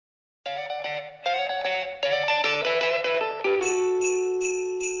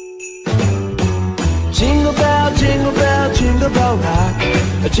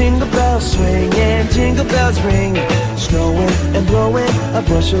Jingle bells swing and jingle bells ring, snowing and blowing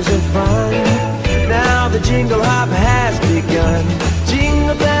bushels of fun. Now the jingle hop has begun.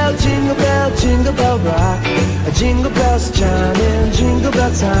 Jingle bell, jingle bell, jingle bell rock. Jingle bells chiming, jingle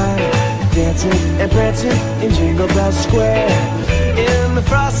bell time. Dancing and prancing in Jingle Bell Square, in the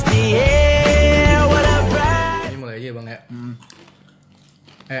frosty air. What a ride! Ini mulai aja bang ya.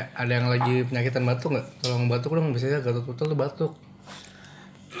 Ada yang lagi penyakitan batuk nggak? Kalau batuk dong, biasanya gatot-gatot tuh batuk.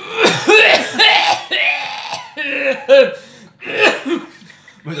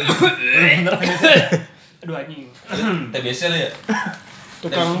 Bener. Aduh anjing. TBC lu ya?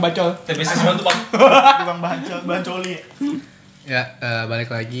 Tukang bacol. TBC semua tuh, Bang. Tukang bahan coli. Ya, balik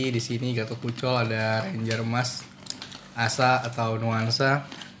lagi di sini Gatot Pucol, ada Ranger Mas, Asa atau Nuansa.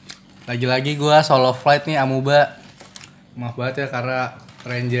 Lagi-lagi gua solo flight nih Amuba. Maaf banget ya karena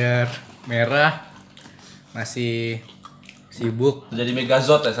Ranger Merah masih sibuk. Jadi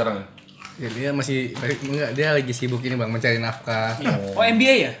Megazord ya sekarang. Ya, dia masih enggak, dia lagi sibuk ini Bang, mencari nafkah. Oh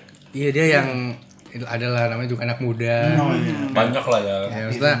MBA ya? Iya, dia yang adalah namanya juga anak muda. Banyak lah ya. Ya,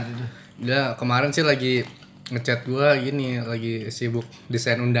 maksudnya dia kemarin sih lagi ngechat gua gini, lagi sibuk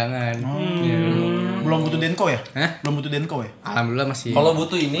desain undangan. Ya, Belum butuh denko ya? Hah? Belum butuh denko ya? Alhamdulillah masih. Kalau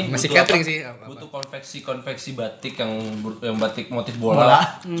butuh ini, masih butuh catering apa? sih. Butuh konveksi batik yang batik motif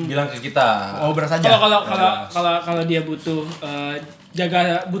bola. Bilang ke kita. Oh, beras aja. Kalau dia butuh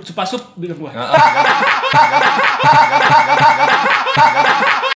jaga but supasup bilang gua.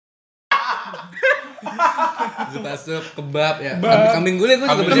 Sup kebab ya. Kambing guling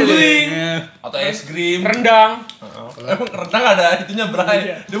gua juga Kambing bisa. guling. Ya. Atau es krim. Rendang. Emang rendang ada itunya,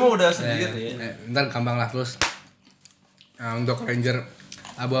 Bray. Dia mah udah sendiri. Ntar gampang lah terus. Nah, untuk Ranger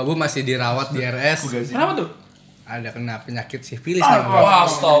abu-abu masih dirawat di RS. Kenapa tuh? Ada kena penyakit sifilis Wah,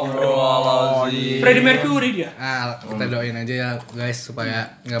 astagfirullahaladzim. Freddie Mercury dia. Nah, kita doain aja ya guys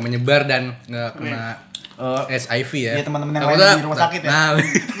supaya nggak menyebar dan nggak kena HIV ya. Iya, teman-teman yang Takutnya- lain di rumah sakit ya. Nah,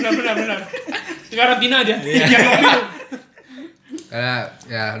 Benar. Karantina aja. Jangan mobil.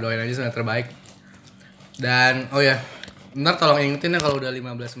 ya doain aja semoga terbaik. Dan oh ya, ntar tolong ingetin ya kalau udah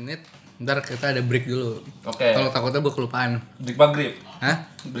 15 menit, ntar kita ada break dulu. Oke. Kalau takutnya gue kelupaan. Break maghrib. Hah?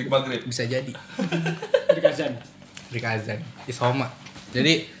 Break maghrib. Bisa jadi. Di Kazan. Break azan. Isoma.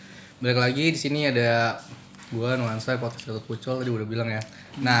 Jadi balik lagi di sini ada gua Nuansa podcast Gatot Pucol tadi udah bilang ya.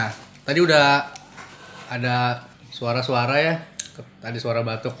 Nah, tadi udah ada suara-suara ya. Tadi suara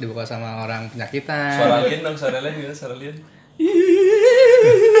batuk dibuka sama orang penyakitan. Suara alien dong, suara alien gitu, suara alien.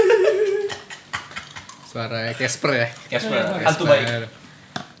 Suara Casper ya. Casper, Casper. hantu baik.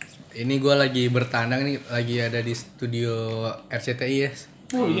 Ini gue lagi bertandang nih, lagi ada di studio RCTI ya.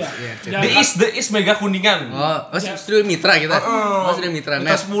 Oh iya. RCTI. The Is Mega Kuningan. Studio Mitra kita. Studio Mitra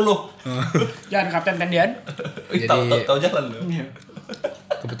Kita Net. 10. Jangan Kapten Tendian. Tahu jalan lu.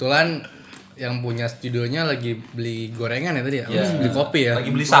 Kebetulan yang punya studionya lagi beli gorengan ya tadi ya. Iya. Beli kopi ya. Lagi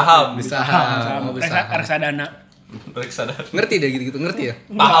beli saham. Beli saham. Mau beli saham. Reksadana. Reksadana. Ngerti deh gitu-gitu, ngerti ya?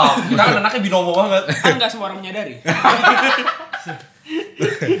 Paham. Kita kan anaknya binomo banget. Kan nggak semua orang menyadari.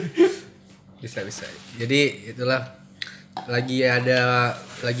 Bisa. Jadi itulah lagi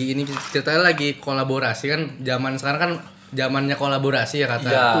ini ceritanya lagi kolaborasi kan, zaman sekarang kan zamannya kolaborasi ya kata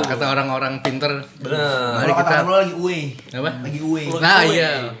Iya. kata orang-orang pinter. Bener. Mari Kalau kita kata lo lagi uwe. apa? Lagi uwe. Nah,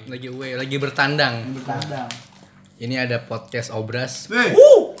 iya, lagi away, lagi bertandang. Bertandang. Ini ada podcast Obras.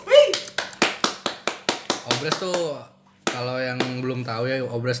 Obras tuh kalau yang belum tahu ya,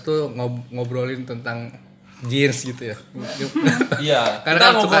 Obras tuh ngobrolin tentang jeans gitu ya. Iya. Karena Kita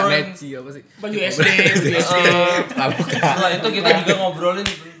kan suka ngobrolin Netsy apa sih? Baju SD. Setelah itu kita juga ngobrolin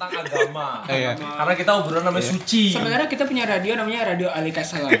tentang agama. Iya. Karena kita obrolan namanya suci. Sebenarnya kita punya radio namanya Radio Alika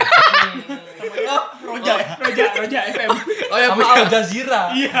Salam. Roja ya. Roja FM. Oh yang Sama punya, Al Jazeera.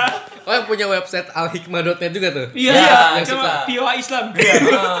 Iya. oh yang punya website alhikmah.net juga tuh. Iya. yang Sama suka. POA Islam.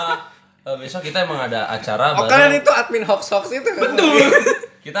 Besok kita emang ada acara Oh kalian itu admin hoax itu kan? Betul.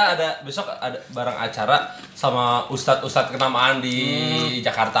 Kita besok ada bareng acara sama ustadz kenamaan di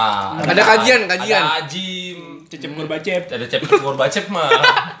Jakarta. Ada kajian. Ada Ajim. Cecep Gorbacep. Ada Cepet Gorbacep mah.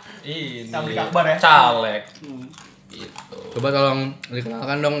 Ini. Tablik akbar ya? Caleg. Gitu. Coba tolong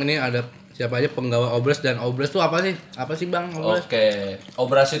dikenalkan dong, ini ada siapa aja penggawa Obras, dan Obras tuh apa sih? Apa sih Bang Obras? Oke.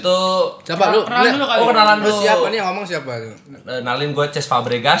 Obras itu Siapa lu? Kenalan dulu kali. Oh, kenalan Lu dulu. siapa nih yang ngomong siapa? Nalin gue Ces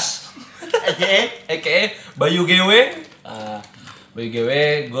Fabregas. Aka Bayu GW. Bayu GW,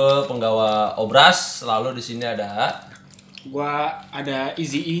 gue penggawa Obras. Lalu di sini ada Gua ada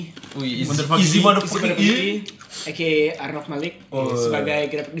Easy Wih, Motherfucking easy E. motherfucking E. aka Arnold Malik sebagai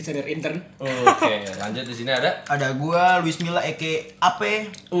graphic designer intern. Oke, lanjut di sini ada. ada gua Luis Milla aka AP,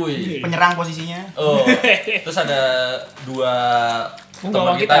 Wih. penyerang posisinya. Oh. Terus ada dua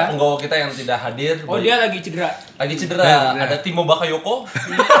Penggawa teman kita, kita. penggawa kita yang tidak hadir. Oh dia lagi cedera. lagi cedera. Cedera. Ada Timo Bakayoko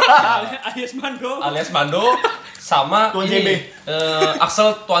Alias Mando. alias Mando sama Tuan ini ZB.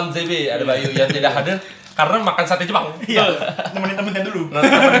 Axel Tuan ZB ada Bayu yang tidak hadir karena makan sate Jepang. Iya. Nemenin temennya dulu. Nah,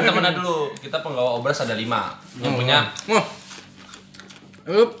 teman-teman dulu. Kita penggawa obras ada 5 yang punya. Wah.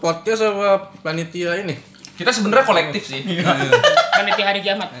 Lu podcast apa panitia ini? Kita sebenarnya kolektif sih. Panitia hari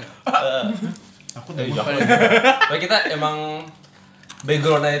kiamat. Aku Eh, tadi jangan. Tapi kita emang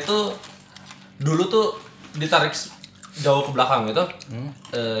backgroundnya itu dulu tuh ditarik jauh ke belakang gitu.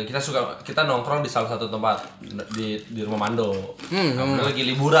 Kita nongkrong di salah satu tempat di rumah Mando. Kita lagi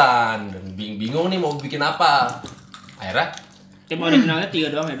liburan dan bingung nih mau bikin apa. Akhirnya Tim originalnya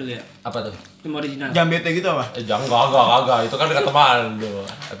 3 doang ya dulu ya. apa tuh? Tim original. jam bete gitu apa? Jangan gak. Itu kan dekat teman tuh.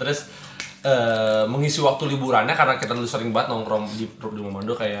 Terus mengisi waktu liburannya karena kita dulu sering banget nongkrong di rumah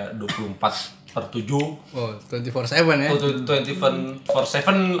Mando kayak 24/7. Oh, 24/7 ya.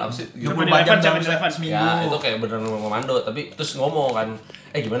 24/7 apa sih? 24 jam Eleven, jam Eleven. seminggu. Ya itu kayak beneran komando tapi terus ngomong kan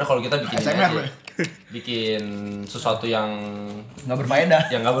gimana kalau kita bikin ini SMR, aja Boy. bikin sesuatu yang Nggak berfaedah.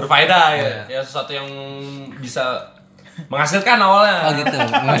 nggak berfaedah ya sesuatu yang bisa menghasilkan awalnya Oh, gitu,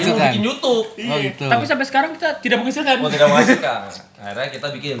 menghasilkan. bikin YouTube Oh gitu. Tapi sampai sekarang kita tidak menghasilkan. mau tidak menghasilkan akhirnya kita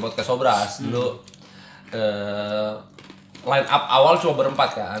bikin podcast Obras dulu line up awal cuma berempat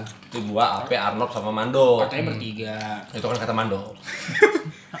kan itu gua, Ape, Arnold sama Mando Katanya bertiga. itu kan kata Mando.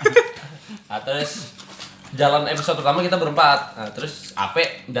 Nah, terus jalan episode pertama kita berempat. Nah, terus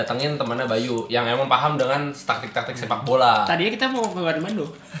Ape datengin temannya Bayu yang emang paham dengan taktik-taktik sepak bola. Tadinya kita mau ke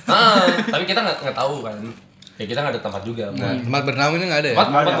Mando. Tapi kita nggak tahu kan. Ya kita nggak ada tempat juga. Nah, tempat bernaung ini nggak ada ya?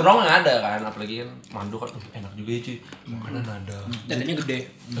 Tempat bernaung nggak ada kan, apalagi kan Mando kan enak juga ya cuy. Makanan ada. Datanya gede.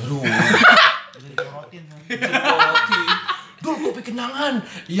 Aduh. Dicorotin. Roti. Dul kopi kenangan.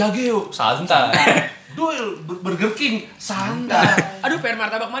 Iya Geo. Santai. Dul Burger King. Santai. Aduh, pengen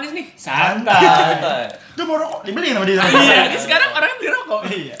martabak manis nih. Santai. Itu mau rokok dibeli sama dia. Iya, ini sekarang orangnya beli rokok.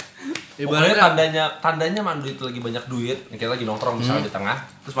 Iya. Pokoknya tandanya Mando itu lagi banyak duit. Kita lagi nongkrong misalnya di tengah.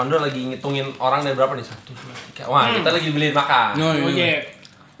 Terus Mando lagi ngitungin orang dari berapa nih? 1, 2, 3. Wah, kita lagi dibeliin makan. Oh, Oh iya. iya.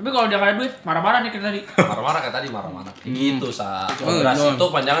 Tapi kalau udah nggak ada duit, marah-marah nih kayak tadi. Marah-marah kayak tadi, marah-marah. Gitu, Sa. Oh, Obras no. itu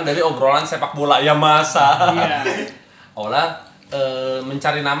panjangan dari obrolan sepak bola ya masa. Iya. Olah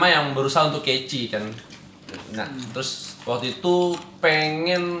mencari nama yang berusaha untuk catchy kan. Nah, terus waktu itu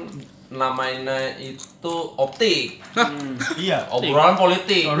pengen namanya itu Optik. Iya. Obrolan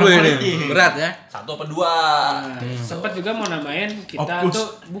politik. Wih, ini berat ya. 1 apa 2? Sempat juga mau namain kita Opus. tuh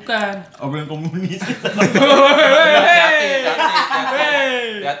bukan. Obrolan komunis.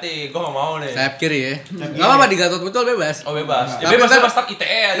 Hati-hati, gue gak mau nih. Sayap kiri ya. Nggak apa-apa di Gatot betul bebas. Oh bebas. Ya Tapi bebas ntar- bebas tak ITE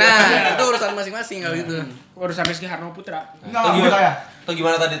aja. Nah, itu urusan masing-masing kalau gitu. Urusan Rizky Harno Putra. Enggak, Tuh enggak gimana? saya. Tuh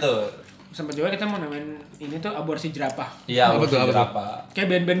gimana tadi tuh? Sempat juga kita mau namain ini tuh aborsi jerapah. Iya, Apa tuh, apa tuh? berapa? Kayak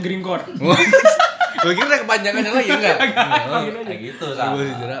band-band greencore. Gue kira kepanjangannya lagi enggak? Kayak gitu sama.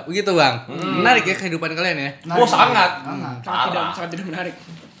 Begitu Bang. Menarik ya kehidupan kalian ya. Oh sangat. Sangat tidak menarik.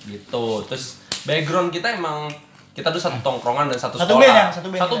 Gitu. Terus background kita emang kita tuh satu tongkrongan dan satu Satu sekolah. band ya? Satu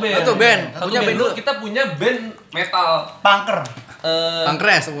band. Satu band. Satu band. Satu Punya band band dulu. dulu. Kita punya band metal. Punker.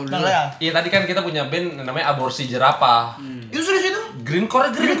 Pankres dulu. Nah, Iya tadi kan kita punya band namanya Aborsi Jerapah. itu sudah situ.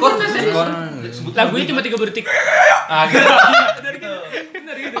 Greencore. Lagunya cuma 3 detik. Ah gitu.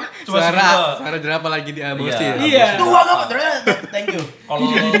 Cuma Suara jerapah lagi di aborsi ya. Iya. Itu gua enggak ternyata. Thank you. Kalau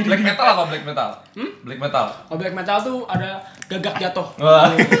black metal apa black metal? Black metal. Kalau black metal tuh ada gagak jatuh.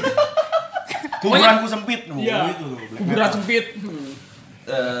 Wah. Kuburanku sempit. Iya. Itu loh, black Kuburan metal. sempit.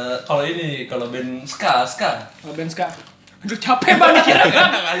 Kalau ini kalau band ska. Kalau band ska. Aduh capek banget kira kan.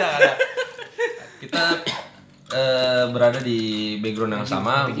 Ada. Kita berada di background yang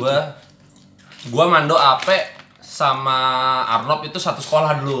sama. Gua Mando, Ape sama Arnold itu satu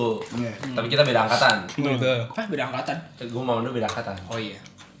sekolah dulu. Iya. Tapi kita beda angkatan. Ah, beda angkatan. Gua sama Mando beda angkatan. Oh iya.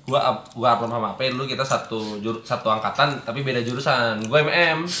 Gua Arnold sama Ape dulu kita satu angkatan tapi beda jurusan. Gua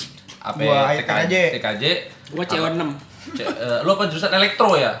MM. Ape Gua TKJ. Gua CO6. Lu apa jurusan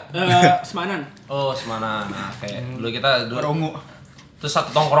elektro ya? Semanan. Oh, semana. Nah, kayak dulu kita Perungu. terus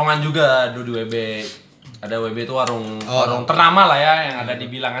satu tongkrongan juga dulu di WB. Ada WB itu warung ternama lah ya yang ada di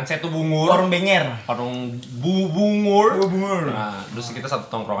bilangan Setu Bungur. Warung Benger. Warung Bungur. Bungur. Nah, terus kita satu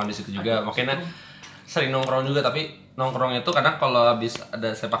tongkrongan di situ juga. Makanya sering nongkrong juga tapi nongkrong itu kadang kalau habis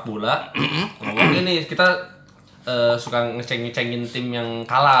ada sepak bola, ngomong ini kita suka ngecengin tim yang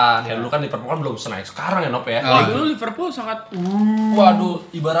kalah. Kayak dulu kan Liverpool kan belum naik sekarang ya Nop ya. Wah, dulu Liverpool sangat Waduh,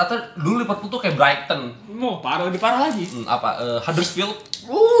 ibaratnya dulu Liverpool tuh kayak Brighton. mau parah lebih parah lagi. Huddersfield,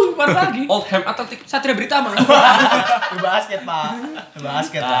 Lebih parah lagi. Oldham Athletic. Satria Britama. Basket, Pak.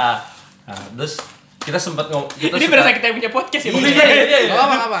 Basket, Pak. Nah, terus kita sempat Ini berasa kita yang punya podcast ya. Bang? Iya. Gak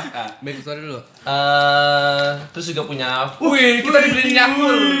apa-apa. Back story dulu. Terus juga punya. Wih, kita dibeliin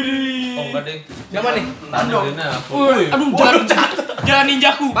Yakult. Oh enggak deh. Siapa nih? Dibeliin Yakult. Aduh, jangan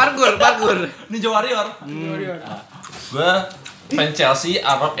ninjaku. Parkur. Ninja Warrior. Gue fan Chelsea,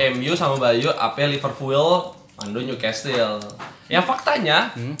 Arab MU sama Bayu, AP Liverpool, Mando Newcastle. Yang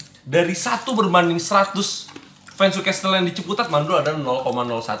faktanya dari 1 berbanding 100 fans Newcastle yang di Ciputat, Mando ada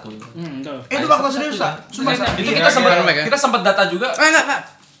 0,01. Betul. Itu fakta serius, Sa? Sumpah, Sa. Itu Iya, kita sempat data juga. Enggak.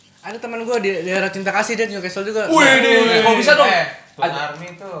 Ada teman gue di daerah Cinta Kasih dia Newcastle juga. Oh bisa dong. Tuan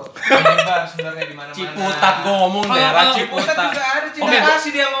Army tuh menyebar sebenarnya di mana-mana. Ciputat gue ngomong daerah Ciputat Ciputat. juga ada Cinta Oke.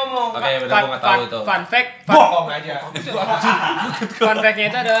 Kasih dia ngomong. Oke, benar gue nggak tahu itu. Fun fact. Bohong aja. Fun fact-nya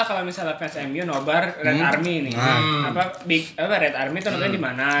itu adalah kalau misalnya fans MU nobar Red Army nih. Red Army itu nonton di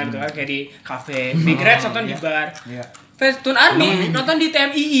mana gitu kan, kayak di cafe. Big Red nonton di bar. Fans Tuan Army nonton di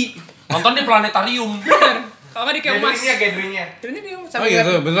TMII. Nonton di planetarium. Bener. Kalau nggak di Kemas. Gatheringnya. Ini dia Oh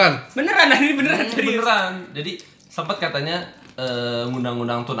gitu, beneran. beneran serius. Beneran. Jadi sempat katanya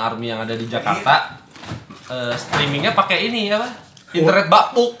ngundang-ngundang Tun Army yang ada di Jakarta, streamingnya pakai ini apa? Internet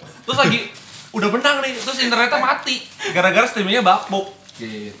bapuk. Terus lagi udah menang nih, terus internetnya mati gara-gara streamingnya bapuk.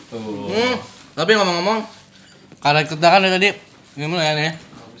 Gitu. Tapi ngomong-ngomong, karena kita kan dari tadi gimana ya nih?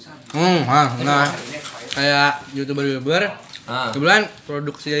 Nah, kayak youtuber kebetulan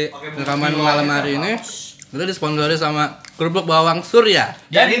produksi rekaman malam hari ini kita disponsori sama kerupuk bawang Surya.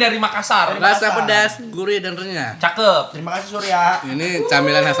 Jadi dari Makassar. Rasa pedas, gurih dan renyah. Cakep. Terima kasih Surya. Ini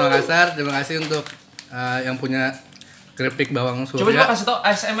camilan khas Makassar. Terima kasih untuk yang punya keripik bawang Coba Surya. kasih tau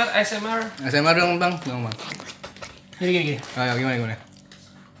ASMR. ASMR dong bang. Gini. Ayo gimana?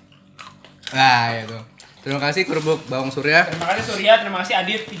 Nah itu. Terima kasih kerupuk bawang Surya. Terima kasih Surya, terima kasih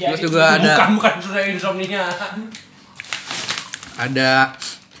Adit. Terus juga ada Bukan sudah insomnia.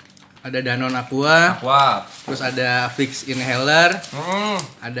 ada Danone Aqua. Wah. Terus ada Vicks Inhaler.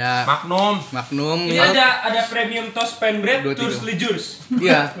 Ada Magnum. Ini Milk. ada premium toast pan bread, 2, 3. toast lejurs.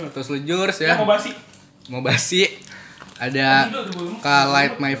 Iya, terus lejurs ya. Mau basi. Mau basi. Ada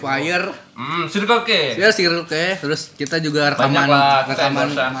Light My Fire. Circle K. Ya Circle K. Terus kita juga rekaman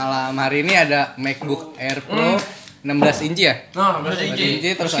Banyak lah, malam hari ini ada MacBook Air Pro 16 inci ya. Nah, 16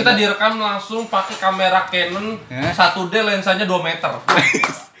 inci. Terus Terus kita ada- direkam langsung pakai kamera Canon 1D lensanya 2 meter.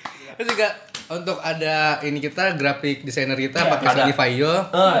 Terus juga untuk ada ini kita graphic designer kita Ya, pakai ada. Sony Vaio.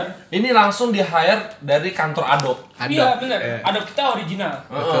 Ini langsung di hire dari kantor Adobe. Iya bener. Adobe kita original.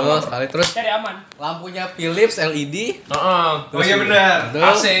 Betul sekali. Terus Cari aman. lampunya Philips LED. Oh iya benar. Betul.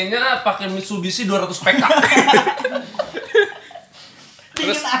 AC-nya pakai Mitsubishi 200 PK.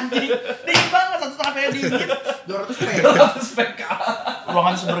 Dingin anjing. Dingin banget, satu HP dingin. 200 PK. 200 PK.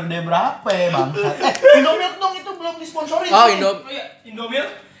 Ruangan segede berapa ya, Bangsa? Indomilk dong itu belum disponsorin. Oh, nih. Indomie. Oh iya, Indomilk.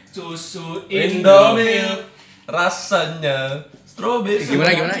 Susu Indomilk rasanya strawberry.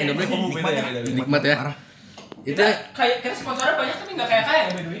 Gimana Indomie? Beda. Nikmat ya. Itu Kayak sponsornya banyak tapi nggak kayak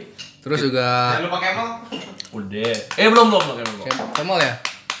by the way. terus juga Jangan lupa Kemal. Udah. Belum. Kemal ya.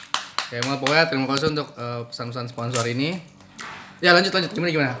 Kemal pokoknya terima kasih untuk pesan-pesan sponsor ini. Ya lanjut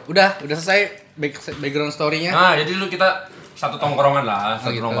gimana? Udah selesai background story-nya. Nah, jadi dulu kita satu tongkrongan lah,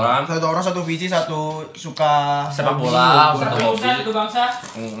 satu gitu. tongkrongan. Satu orang satu visi, satu suka Sepak bola, Satu satu hobi. bangsa, satu bangsa.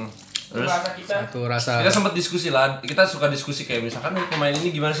 Terus Bahasa kita. Itu rasa kita sempat diskusi lah, kita suka diskusi kayak misalkan nih pemain ini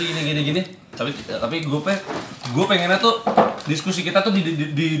gimana sih gini. Tapi gue pengennya tuh diskusi kita tuh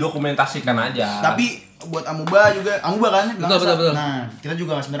didokumentasikan aja. Tapi buat Amuba kan bilang, Betul. Nah, kita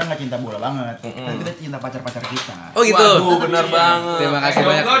juga sebenarnya nggak cinta bola banget. Tapi kita cinta pacar-pacar kita. Oh gitu. Waduh, benar banget. Terima kasih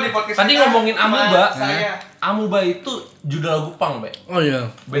banyak. Lo di podcast Tadi kita ngomongin sama Amuba. Saya. Amuba itu judul lagu punk, Be. Oh iya.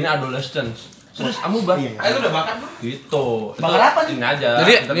 Bandnya Adolescence. Terus Amuba. Iya. Itu udah bakat lu? Gitu. Bakal Itu apa nih? Ini aja.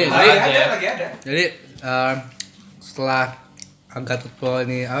 Jadi, Kita nih, bilang jadi- aja. Lagi ada. Jadi setelah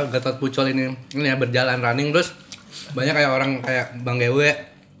Gatot Pucol ini ya berjalan running terus banyak kayak orang kayak Bang Gewe,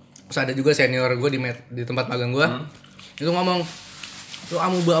 terus ada juga senior gue di tempat magang gue itu ngomong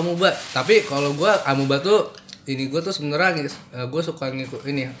lu amuba. Tapi kalau gue amuba tuh ini gue tuh sebenarnya gue suka ngikut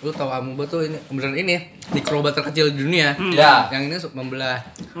ini. Lu tahu amuba tuh ini beneran ini mikroba terkecil di dunia. Ya. Yang ini membelah.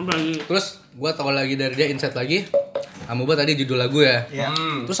 Membagi. Terus gue tahu lagi dari dia insight lagi. Amuba tadi judul lagu ya. Iya.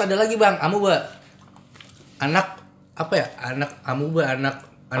 Terus ada lagi Bang, Amuba. Anak apa ya? Anak Amuba, anak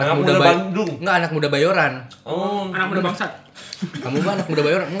Anak muda Bandung. Enggak, anak muda Bayoran. Oh, Anak muda bangsat. Amuba anak muda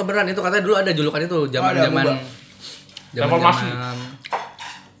Bayoran. Enggak beneran itu katanya dulu ada julukan itu zaman-zaman Amuba. Reformasi.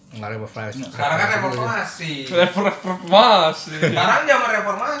 Enggak reformasi. Sekarang kan reformasi. reformasi. Sekarang zaman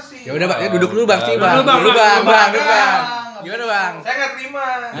reformasi. Ya udah, Bang, ya duduk dulu Bang, Ci, Bang. Dulu, Bang, Dulu, Bang, Bang. Bang. Gimana, Bang? Saya nggak terima.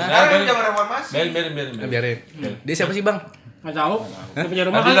 Sekarang kan zaman reformasi. Biarin. Biarin. Dia siapa sih, Bang? Nggak tahu. Dia punya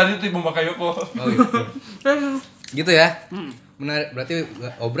rumah Tadi kan? tadi tipe Bakayoko. Oh gitu. Gitu ya. Menarik. Berarti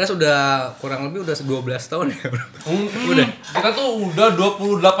Obras udah kurang lebih udah 12 tahun ya. Udah. Kita tuh udah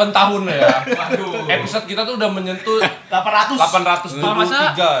 28 tahun ya. Waduh. Episode kita tuh udah menyentuh 800. 823.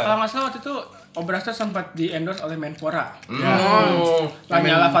 Kalau nggak salah waktu itu Obras tuh sempat di endorse oleh Menpora.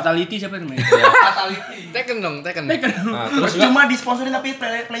 Lanyala Fatality siapa namanya? Fatality. Tekken dong, Tekken. Nah, terus juga Cuma disponsorin tapi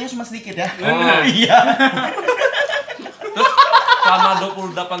playnya cuma sedikit ya. Oh. Iya. terus selama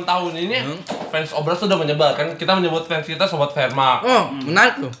 28 tahun ini fans Obras tuh udah menyebar kan. Kita menyebut fans kita Sobat Vermak. Oh,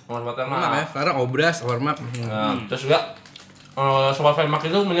 menarik tuh. Sobat Menarik ya. Vermak. Karena Obras, Hormat. Nah, terus juga Sobat Vermak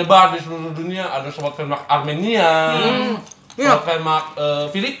itu menyebar di seluruh dunia. Ada Sobat Vermak Armenia, Sobat Vermak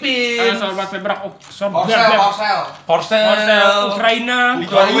Filipina, Sobat Febrak, Porsel. Ukraina,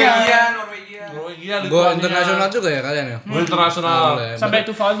 Norwegia. Go internasional juga ya kalian ya? Go internasional. Boleh. sampai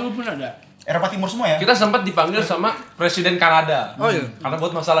Tuvalu pun ada. Eropa Timur semua ya. Kita sempat dipanggil sama Presiden Kanada. Oh iya. Karena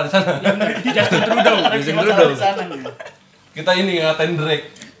buat masalah di sana. Justin Trudeau. Justin Masalah Trudeau. di sana. Kita ini ngatain Drake.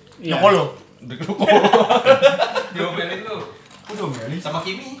 Iya. Yokolo. Drake Loko. Diomelin lu. Udah Meli. Sama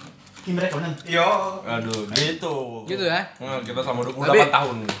Kimi. Kim Rekonen. Yo. Aduh, gitu. Gitu ya. Nah, kita sama 28 Tapi-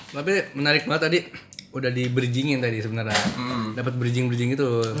 tahun. Tapi menarik banget tadi. Udah di bridgingin tadi sebenarnya. Dapat bridging itu.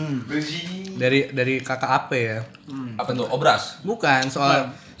 Beji. Dari kakak apa ya? Apa tuh? Obras. Bukan soal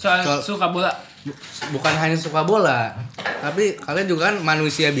Suka bola. bukan hanya suka bola, tapi kalian juga kan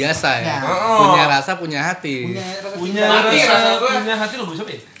manusia biasa ya. Ya. Punya rasa, punya hati. Punya Mati rasa gua. punya hati lo bisa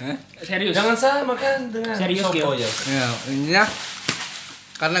ya? Hah? Serius. Jangan samakan dengan Serius, Sopo Gil? ya. Ya, intinya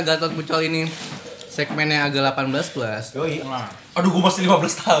karena Gatot Pucol ini segmennya agak 18 plus. Yoi. Aduh, gua masih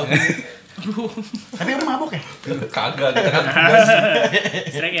 15 tahun. Tapi emang mabuk ya? Kagak, kita kan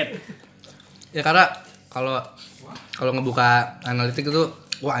Strike it. Ya karena kalau ngebuka analitik itu,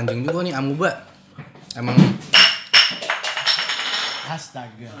 wah anjing juga nih Amuba. Emang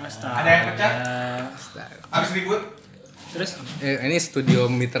Astaga. Ada yang pecah? Habis ribut. Terus ini studio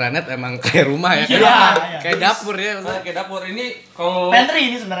Mitranet emang kayak rumah ya, Iya, kayak, iya. kayak dapur ya. Nah, kayak dapur ini kalau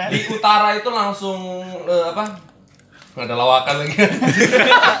Pantry ini sebenarnya. di utara itu langsung apa? Nggak ada lawakan lagi.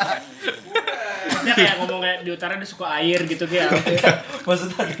 dia kayak ngomong kayak di utara dia suka air gitu ya.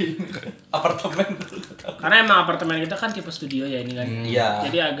 Maksudnya di apartemen. Karena emang apartemen kita kan tipe studio ya ini kan. Iya.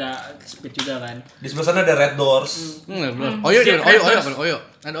 Jadi agak speed juga kan. Di sebelah sana ada Red Doors. Belum. Oyo, Zed oyo.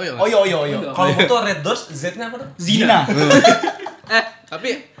 Ada Oyo. Oyo. Kalau butuh Red Doors, Z-nya apa tuh? Zina. Tapi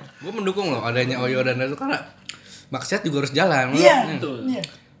gue mendukung loh adanya Oyo dan itu karena maksiat juga harus jalan. Iya. Betul. Iya.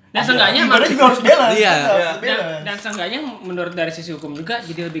 Dan seenggaknya Ibadah juga harus bela. Iya. dan seenggaknya menurut dari sisi hukum juga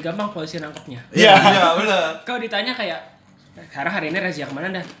jadi lebih gampang polisi nangkepnya. Iya. Iya, benar. Kalau ditanya kayak karena hari ini razia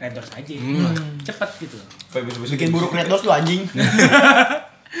kemana dah? Red Doors aja. Cepet gitu. Bikin buruk Red Doors tuh anjing.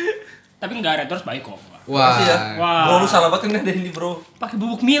 Tapi enggak, Red Doors baik kok. Wah. Makasih ya. Wah. Bro, lu salah banget ini ada ini, bro. Pakai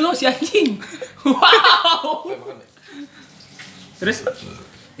bubuk Milo si anjing. Wow. Terus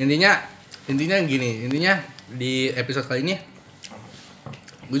Intinya gini, di episode kali ini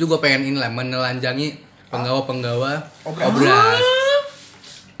gue juga pengen inilah menelanjangi penggawa Obras.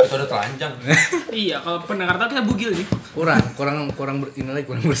 Itu udah telanjang. iya, kalau pendengar tahu kita bugil nih. kurang kurang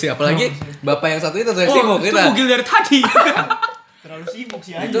bersih, apalagi bapak yang satu itu tuh yang sibuk itu kita. bugil dari tadi. Terlalu sibuk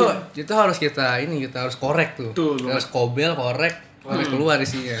sih anjing. Itu harus kita harus korek tuh. Betul, Kita harus kobel, korek keluar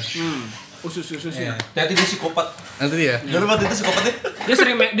isinya. Usus-ususnya. Jadi dia psikopat. Nanti ya. Jangan lupa itu psikopatnya.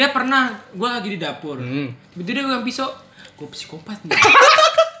 Dia pernah gua lagi di dapur. Begitu dia pegang pisau, gua psikopat nih.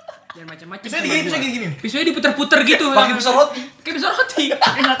 Jangan macam-macam. Pisaunya gini. Pisaunya diputer-puter gitu. Pakai pisau roti. Kayak pisau roti.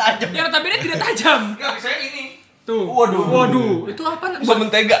 Enak tajam. Yang notabene tidak tajam. Enggak, bisa ini. Tuh. Waduh. Itu apa? Buat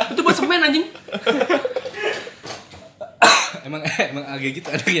mentega. Itu buat semen anjing. Emang agak gitu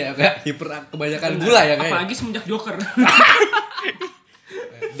ada ya kayak hiper kebanyakan gula ya kayak. Apalagi semenjak Joker.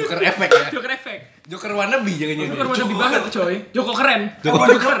 Joker efek ya. Joker efek. Joker wannabe jangan-jangan. Joker udah banget coy. Joko keren.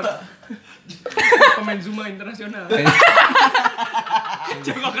 Joker. Pemain Zuma internasional.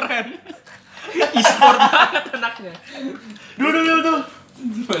 Joko keren. E-sport banget anaknya. Duh.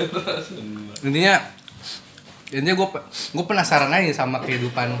 Intinya gue penasaran aja sama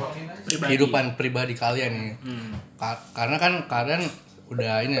kehidupan pribadi kalian nih. Karena kan kalian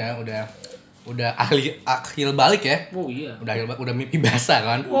udah ini ya, udah akhil balik ya. Oh iya. Udah mimpi basah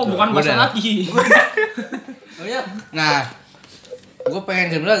kan. Oh bukan basah lagi. Oh iya. Nah, gue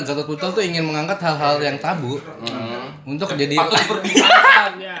pengen sebenarnya Gatot Pucol tuh ingin mengangkat hal-hal yang tabu untuk jadi Patut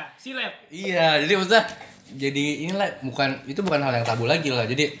diperbincangkan. Ya, silet. iya, jadi maksudnya jadi inilah bukan hal yang tabu lagi lah.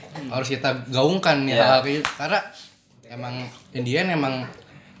 Jadi harus kita gaungkan nih hal-hal kayak gitu. Karena emang Indian emang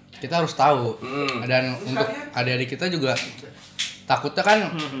kita harus tahu dan untuk adik-adik kita juga takutnya kan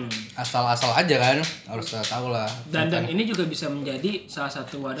asal-asal aja kan, harus tahu lah. Dan ini juga bisa menjadi salah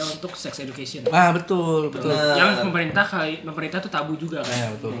satu wadah untuk sex education. Betul. Yang pemerintah tuh tabu juga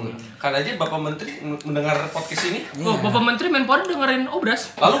kan. Betul. Kan aja Bapak Menteri mendengar podcast ini, Oh, Bapak Menteri Menpora dengerin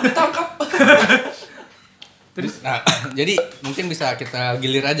Obras. lalu ditangkap. Terus jadi mungkin bisa kita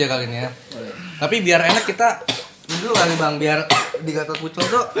gilir aja kali ini ya. Tapi biar enak kita ini dulu kali Bang, biar di Gatot Pucol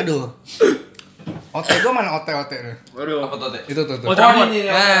tuh aduh. Ote gua mana ote nih? Waduh. Apa tuh, Teh? Itu tuh. Oh, Trapot.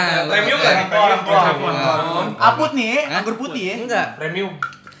 Premium kan? Aput nih, anggur putih ya. Enggak, Premium.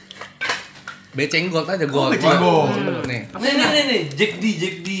 beceng gold aja gold. beceng gold. Nih. Nih, Jack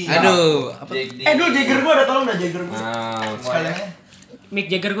D. Aduh, apa? Jack D. Dulu Jagger gua ada, tolong dah Jagger gua. Nah, Sekalian aja. Mick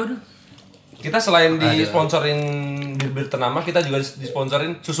Jagger gue dulu. kita selain disponsorin bir ternama, kita juga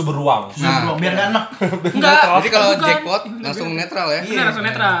disponsorin susu beruang. Nah, Biar enggak enak. Enggak. jadi kalau bukan. jackpot langsung netral ya. Ini langsung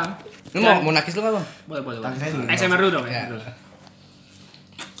netral. Lu mau nakis lu enggak, Bang? Boleh. Tangkis aja dulu. ASMR dulu dong Ya. ya.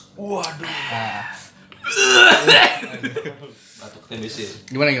 Waduh. Batuk TBC.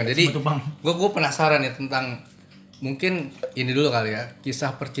 Gimana? Jadi Betul, Bang. gue penasaran ya tentang mungkin ini dulu kali ya,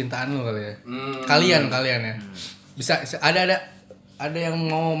 kisah percintaan lu kali ya. Kalian ya. Bisa ada yang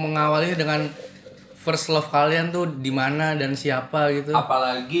mau mengawali dengan first love kalian tuh di mana dan siapa gitu.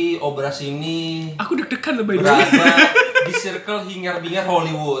 Apalagi Obras ini Aku deg-degan lebih dulu. berada di circle hingar-bingar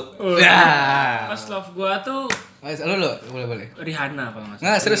Hollywood. Ya. Pas love gua tuh Lu boleh. Rihanna kalau nggak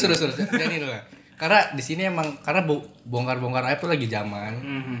salah. Nggak, serius. Jadi dulu. Karena di sini emang karena bongkar-bongkar aib tuh lagi zaman.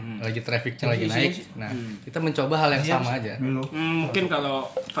 Lagi trafficnya lagi naik. Nah, kita mencoba hal yang sama aja. Mungkin kalau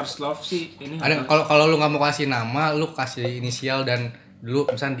first love sih ini Ada kalau lu nggak mau kasih nama, lu kasih inisial dan dulu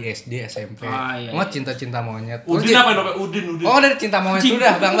misalnya di SD, SMP. Iya. Nggak cinta monyet. Udin apa namanya? Udin. Oh, dari cinta monyet tuh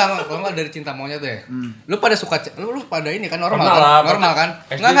dah, Bang. Kalau nggak dari cinta monyet tuh ya. Lu pada suka lu pada ini kan normal Pernah kan? lah, Normal kan?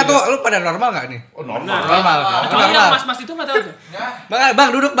 SD Enggak tuh, juga. lu pada normal enggak nih? Oh, normal. Normal. Kalau yang Normal. mas-mas itu nggak tahu tuh. Bang,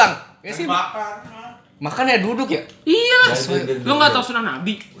 duduk, Bang. Ya sih. Makan. Makan ya duduk ya? Iya. Jangan. Lu nggak tahu Sunan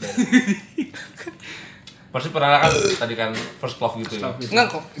Nabi. Pasti pernah kan tadi kan first love gitu ya. Enggak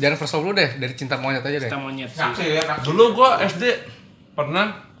kok, jangan first love lu deh, dari cinta monyet aja deh. Kita monyet. Naksir ya, naksir. Dulu gua SD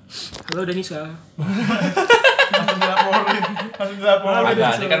pernah Halo Denisa. Langsung dilaporin.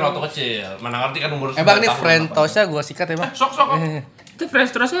 ada, ini kan waktu kecil. Mana ngerti kan umur Bang, 9 nih tahun, Frentosnya gua sikat ya, Bang. Sok. Itu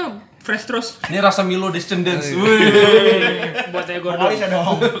fresh terus. Ini rasa Milo Descendants. Buat saya Kali Gordon. saya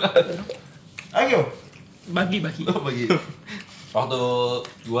dong. Ayo. Bagi. Bagi. Waktu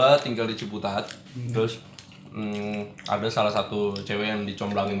gua tinggal di Ciputat, terus ada salah satu cewek yang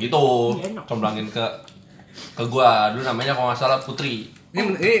dicomblangin gitu, Enak. comblangin ke gua. Dulu namanya kalau nggak salah Putri.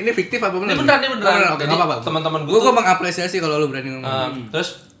 Ini fiktif apa benar? Ini beneran. Oke, Jadi, apa, Bang? teman-teman Gua mengapresiasi kalau lu berani ngomong.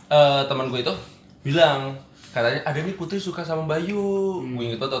 Terus teman gue itu bilang, katanya ada nih Putri suka sama Bayu. Gue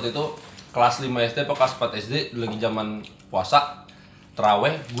inget banget waktu itu kelas 5 SD atau kelas 4 SD, lagi zaman puasa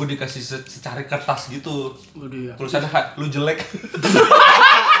teraweh, gue dikasih secari kertas gitu. Waduh ya. Tulisannya lu jelek.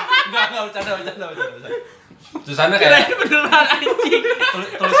 Enggak, bercanda. Tulisannya kayak Beneran anjing.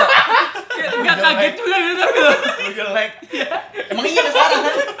 tulisan Enggak kaget juga gitu. Lu jelek. Emang iya sekarang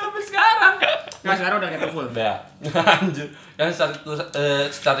kan? Sampai sekarang. Nah, sekarang udah kayak full. ya. Anjir. Yang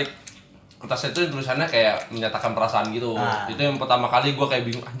secari kertasnya itu tulisannya kayak menyatakan perasaan gitu. Itu yang pertama kali gue kayak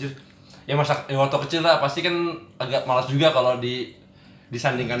bingung, anjir. Ya waktu kecil lah pasti kan agak malas juga kalau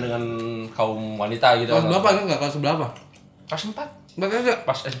disandingkan dengan kaum wanita gitu. Kelas berapa enggak? Kelas berapa? Kelas 4. Enggak ada.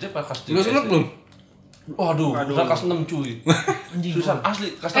 Pas SD pas kelas 3. Lu sunat belum? Waduh, udah kelas 6 cuy. Susan asli,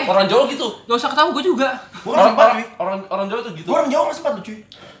 kelas orang Jawa gitu. Gak usah ketahu gue juga. Gua kan sempat cuy. Orang Jawa tuh gitu. Gua orang Jawa nggak sempat lu cuy.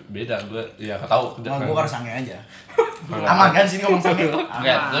 Beda gue, ya enggak tahu. Gua harus sange aja. Aman kan sini ngomong sange.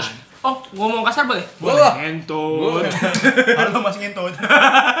 Enggak, terus Oh, ngomong kasar boleh? Boleh. Ngentot. Halo masih ngentut.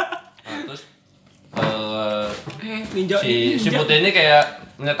 terus Ninja. si Putih ini kayak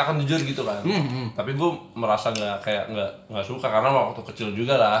menyatakan jujur gitu kan. Tapi gue merasa nggak suka karena waktu kecil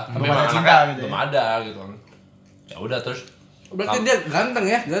juga lah. Tapi Belum ada emang cinta anaknya gitu ya? belum ada gitu kan. Ya udah terus. Berarti dia ganteng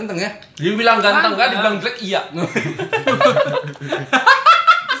ya? Dia bilang ganteng kan, dibilang jelek iya.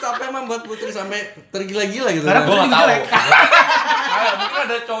 Terus apa emang buat Putri sampai tergila-gila gitu? Karena Gue nggak tahu. jelek. Mungkin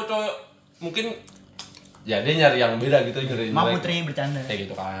ada cowok-cowok mungkin ya dia nyari yang beda gitu, nyari Ma jelek. Putri bercanda. Kayak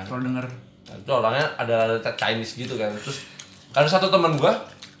gitu kan. Kalau denger. Nah, itu orangnya ada Chinese gitu kan. Terus ada satu teman gua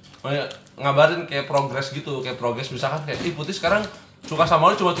ngabarin kayak progres gitu, misalkan kayak Putih sekarang suka sama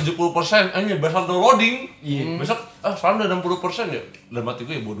lu cuma 70%, besok downloading. Besok sekarang udah 60% ya. Dalam hati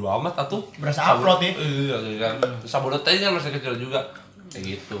gue ya bodo amat atuh. Berasa upload ya. Iya kan. Sabodotenya masih kecil juga.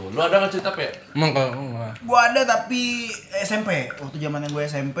 Kayak gitu. Lu ada nggak cerita Pe? Emang kalau enggak. Gua ada tapi SMP. Waktu zamannya gue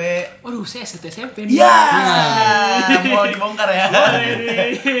SMP. Waduh, saya SMP nih. Ya, mau dibongkar ya.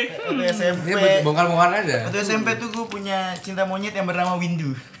 Waktu SMP. Ini bongkar-bongkar aja. Waktu SMP tuh gue punya cinta monyet yang bernama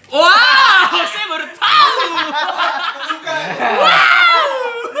Windu. Wow, saya baru tahu.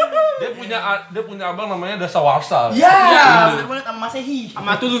 Dia punya abang namanya Dasawarsa. Ya, bener-bener sama Masehi.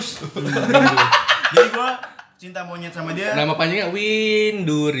 Sama Tulus. Jadi gue cinta monyet sama dia. Nama panjangnya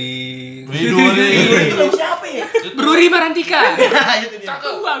Winduri. Itu lagu siapa ya? Bruri Marantika. Itu dia.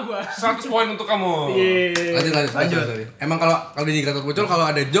 Gua. 100 poin untuk kamu. Lanjut. Emang kalau di Gatot Pucul kalau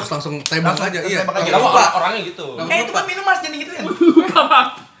ada jokes langsung tembak Langsung aja. tembak aja. Kamu orangnya gitu. Itu kan minum mas, jangan gituin.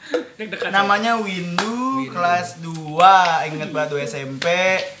 Maaf. Deg-degan. Namanya Windu, kelas 2. Ingat banget tuh SMP.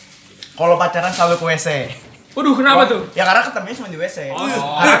 Kalau pacaran selalu ke WC. Waduh, kenapa tuh? Ya karena ketemunya cuma di WC.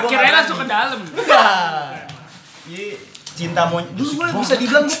 Kirain langsung ke dalam. Enggak. Jadi cinta monyet. Dulu gue bisa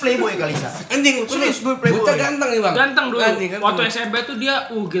dibilang gue playboy kali Sa. Anjing, Serius gue playboy. bocah ganteng nih, Bang. Ganteng dulu. Ganteng. Waktu SMP tuh dia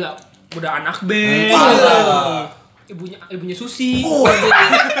gila. Udah anak band. Ibunya Susi.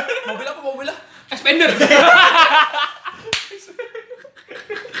 Mobil apa? Expander.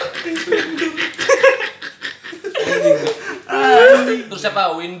 Terus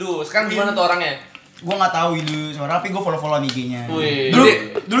siapa? Windu. Sekarang gimana tuh orangnya? Gue nggak tahu Windu seorang, tapi gue follow-followan IG-nya. Wih.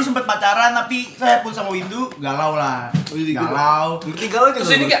 Dulu sempet pacaran, tapi saya pun sama Windu galau lah. Galau. Ngerti galau juga.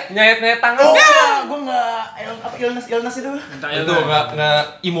 Terus ini kayak nyayat-nyayat tangan. Oh, gue nggak illness itu. Itu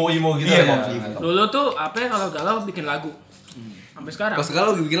enggak imo-imo gitu Iya, ya. imo. Dulu tuh apa ya kalau galau bikin lagu. Sampai sekarang. Pas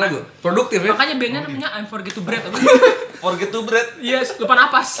galau bikin lagu. Produktif ya. Makanya bandnya namanya I'm Forget to Breathe. Forget to breathe. Yes, lupa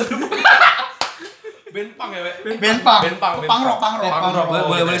napas. Benpang ya, Wek? Benpang. Benpang. Pangrok.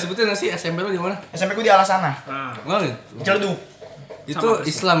 Boleh sebutin nggak sih SMP lu di mana? SMP gue di Alasana. Enggak nih. Celeduk. Itu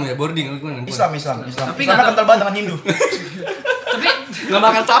Islam ya, boarding gimana? Islam. Tapi Islam nggak kental banget dengan Hindu. Tapi Enggak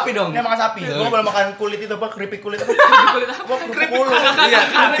makan sapi dong. Dia makan sapi. Gue boleh makan kulit itu apa? Keripik kulit apa? kulit apa? Gue keripik kulit. Iya,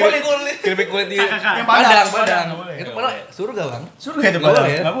 Keripik kulit di yang Padang. Padang. Boleh. Itu malah surga, Bang. Surga itu Nggak boleh.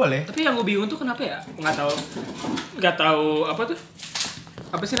 boleh ya? Enggak boleh. Tapi yang gue bingung tuh kenapa ya? Nggak tahu apa tuh?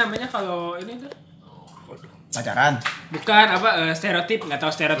 Apa sih namanya kalau ini tuh? Pacaran. Bukan apa stereotip, nggak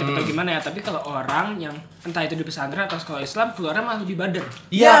tahu stereotip atau gimana ya. Tapi kalau orang yang entah itu di pesantren atau sekolah Islam keluarnya malah lebih bader.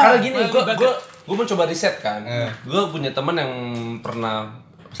 Iya, karena gini, malah gue mencoba riset kan. Gue punya teman yang pernah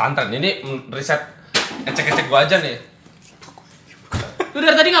pesantren. Ini riset ecek-ecek gue aja nih. Lu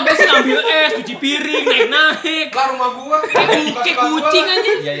dari tadi ngapain sih ngambil es, cuci piring, naik-naik. Lah rumah gua. Kayak kucing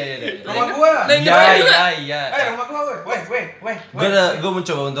aja. Iya. Rumah gua. Iya. Rumah gua, weh. Gue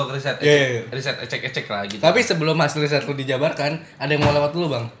mencoba untuk riset, Iya. riset ecek-ecek lah gitu. Tapi sebelum hasil riset lu dijabarkan, ada yang mau lewat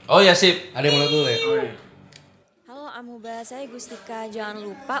dulu, Bang. Oh ya sip. Ada yang mau lewat dulu ya. Halo Amuba, saya Gustika. Jangan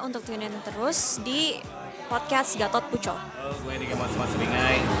lupa untuk tune in terus di podcast Gatot Pucol. Gue di Mas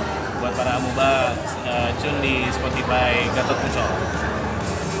Ringai. Buat para amuba, tune di Spotify Gatot Pucol.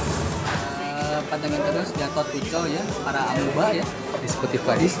 Pantengin terus Gatot Pucol ya, para amuba ya Di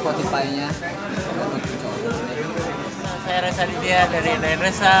Spotify. di Spotify-nya Gatot Pucol. Saya Resa Ditya dari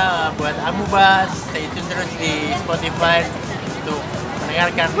Resa. Buat amuba, stay tune terus di Spotify untuk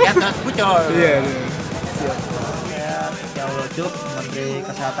mendengarkan Gatot Pucol. Iya. Saya Lucup, Menteri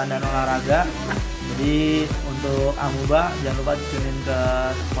Kesehatan dan Olahraga. Jadi untuk amuba jangan lupa tunin ke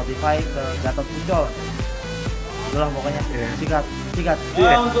Spotify ke Gatot Pucol. Itulah pokoknya. Sikat.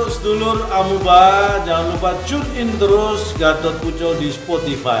 Untuk sedulur amuba jangan lupa tune in terus Gatot Pucol di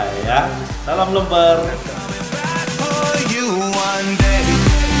Spotify ya. Salam lembar.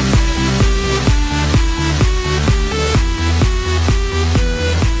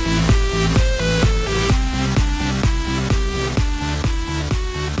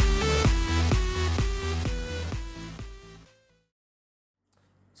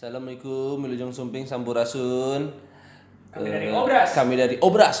 Assalamualaikum, Wilujeng Sumping Sampurasun. Kami Kami dari dari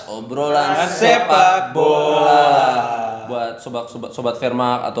Obras. Obras, obrolan sepak bola. Buat sobat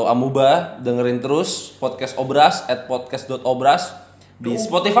Vermak atau Amuba, dengerin terus podcast Obras @podcast.obras di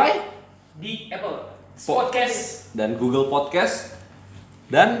Spotify, Di Apple Podcast dan Google Podcast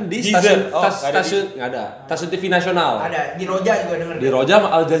dan di Deezer. stasiun nggak ada. Stasiun TV nasional. Ada di Roja juga denger. Di Roja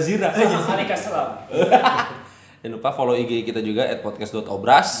sama Al Jazeera. Alika Selam. Jangan lupa follow IG kita juga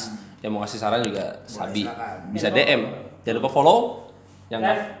 @podcast.obras. Yang mau ngasih saran juga Sabi. Bisa DM. Jangan lupa follow. Dan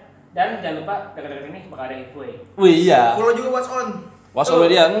jangan lupa dekat-dekat ini bakal ada giveaway. Wih iya. Follow juga What's On. WhatsApp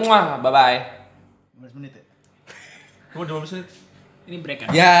media. Muah, bye bye. 15 menit ya. Cuma 15 menit. Ini break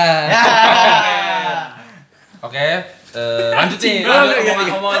kan? Ya. Oke, lanjut nih.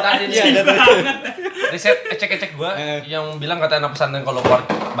 Ngomong tadi nih. Riset ecek-ecek gua yang bilang katanya anak pesantren kalau keluar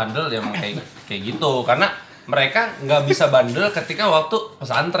bandel yang kayak gitu. Karena mereka nggak bisa bandel ketika waktu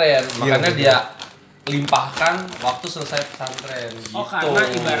pesantren, makanya dia limpahkan waktu selesai pesantren gitu. Oh, karena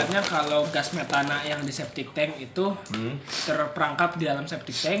ibaratnya kalau gas metana yang di septic tank itu terperangkap di dalam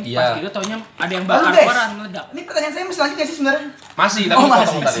septic tank, pas gitu taunya ada yang bakar koran meledak. Ini pertanyaan saya masih lanjut sih sebenarnya? Masih, tapi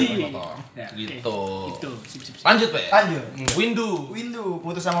potong tadi. Ya, Gitu. Itu. Sip. Lanjut, Pe. Lanjut. Windu.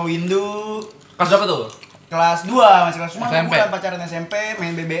 Putus sama Windu. Kelas berapa tuh? Kelas 2, masih kelas 2. SMP. Bukan pacaran SMP,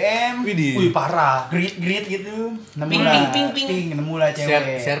 main BBM. Wih, parah. Grit gitu. Nemu Ping, lah. ping, ping. Nemu lah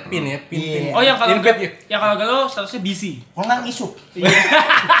cewek. Share pin ya, pin. Iya. Oh, yang kalau Invite ya? galau statusnya busy. Kalau nggak ngisuk.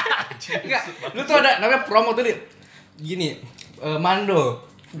 Enggak, lu tuh ada namanya promo tuh, Dit. Gini,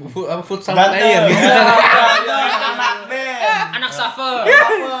 Mando. Futsal Ganteng. player gitu. Anak band. Anak shuffle.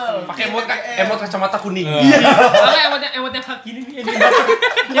 Pakai emot kacamata kuning. Soalnya emotnya hak gini nih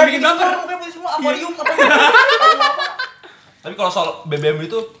yang bikin baper. Mukanya semua akuarium apa? Tapi kalau soal BBM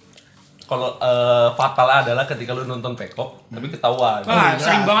itu kalau fatal adalah ketika lu nonton Pekok tapi ketahuan. Wah,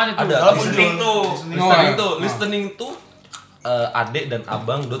 sering banget itu. Ada Listening listening tuh adek dan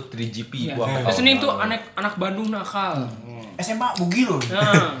abang .3GP gua ketahuan. Listening tuh anak Bandung nakal. SMA bugi loh.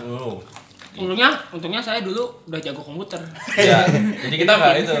 Nah. Untungnya saya dulu udah jago komputer. Iya. Jadi kita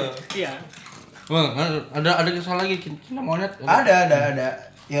enggak itu. Iya. Bang, ada kisah lagi cinta monyet. Ada.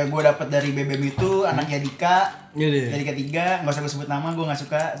 Ya gue dapat dari BBM itu anaknya Dika. Iya. Dika 3, enggak usah gue sebut nama, gue enggak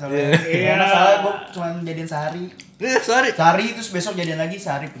suka soalnya. Karena salah gue cuma jadian sehari. Sehari terus besok jadian lagi,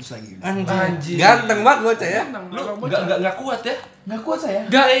 sehari terus lagi. Anjir. Ganteng banget bocah ya. Lu enggak kuat ya? Enggak kuat saya.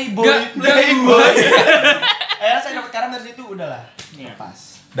 Playboy. Saya dapat karam dari situ udahlah.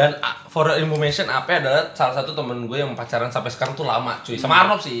 Lepas. Dan for information AP adalah salah satu temen gue yang pacaran sampai sekarang tuh lama cuy. Sama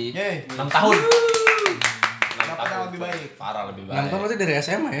Arnold sih. 6 tahun. Lebih baik. Parah lebih baik. 6 tahun berarti dari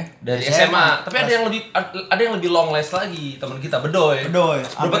SMA ya? Dari SMA. Tapi ada yang lebih long last lagi, teman kita Bedoy.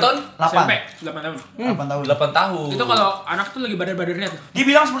 Berapa tahun? 8 tahun. 8 tahun. Itu kalau anak tuh lagi badar-badarnya tuh.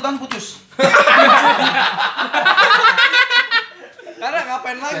 Dibilang 10 tahun putus. Karena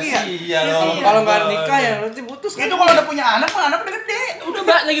ngapain lagi ya? Iya dong. Kalau nggak nikah ya nanti putus kan. Itu kalau udah punya anak mah anak udah gede. Udah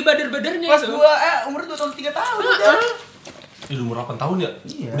lagi badar-badarnya Kelas itu. 2 umur 2 tahun 3 tahun udah. Ini umur 8 tahun ya?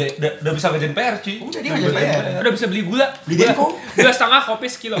 Iya. Udah bisa ngerjain PR cuy. Udah dia ngerjain PR. Udah bisa beli gula. Beli Denko. Gula setengah, kopi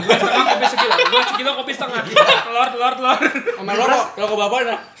sekilo. Gula sekilo, kopi setengah. Telur. Sama lo bapak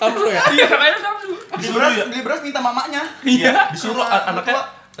dah Samsu ya? Iya, makanya Samsu. Beli beras minta mamanya. Iya. Disuruh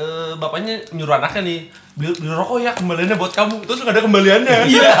anaknya bapaknya nyuruh anaknya nih beli rokok ya, kembaliannya buat kamu. Terus nggak ada kembaliannya.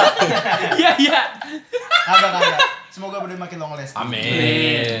 Iya. Kagak. Semoga bener makin long last.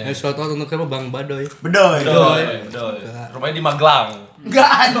 Amin. Suatu waktu untuk siapa Bang Badoy. Bedoy. Rumahnya di Magelang. Enggak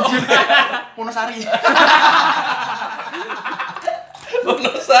anjir. Wonosari.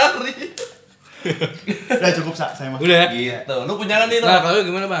 Udah cukup saya mah. Udah. Gitu. Lu punya kan nih? Nah, kalau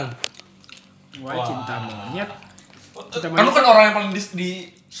gimana, Bang? Wah, cinta monyet. Kan lu kan orang yang paling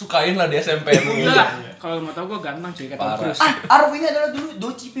disukain lah di SMP. Udah lah. Kalau mau tau gue ganteng cuy, kayak Tom Cruise. Arif ini adalah dulu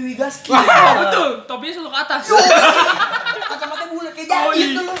Doci Piwigaski. Oh betul, topinya selalu ke atas. Kacamata bulat kayak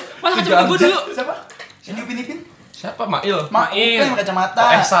jahit dulu. Malah kacamata gue dulu. Siapa? Si Ipin? Siapa? Mail. Mail yang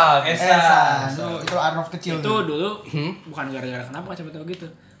kacamata. Esan. Itu Arnold kecil. Itu dulu bukan gara-gara kenapa kacamata gue gitu.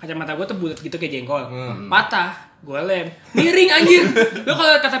 Kacamata gue tuh bulat gitu kayak jengkol. Patah, gue lem. Miring anjir. Lo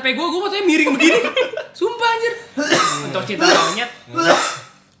kalau KTP gue katanya miring begini. Sumpah anjir. Untuk cinta monyet.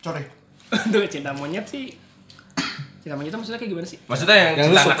 Sorry. Untuk cinta monyet sih. Cinta monyet itu maksudnya kayak gimana sih? Maksudnya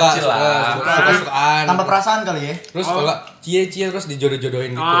yang lu cinta anak suka, kecil lah. suka-sukaan. Tanpa perasaan kali ya. Terus kalau cie-cie terus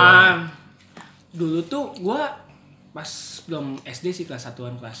dijodoh-jodohin gitu. Dulu tuh gue pas belum SD sih kelas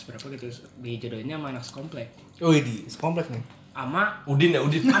 1-an kelas berapa gitu dijodohinnya sama anak sekomplek. Oh, di sekomplek nih. Ama Udin ya,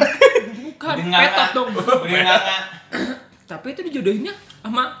 Udin. bukan, petot dong. Tapi itu dijodohinnya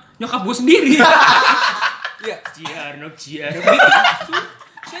sama nyokap gue sendiri. Iya, Ciarnok gitu.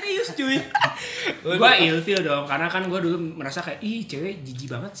 Serius cuy. Gua ilfil dong karena kan gua dulu merasa kayak ih cewek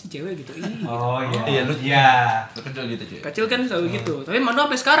jijik banget sih cewek gitu. Ih. Oh iya. Iya lu iya. Lu kecil gitu cuy. Kecil kan selalu gitu. Tapi Mando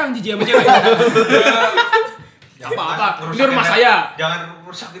sampai sekarang jijik sama cewek. Apa? Ini rumah saya. Jangan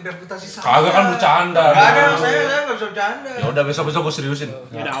rusakin reputasi saya. Kagak kan bercanda. Enggak ada, saya enggak bisa bercanda. Ya udah besok-besok gua seriusin.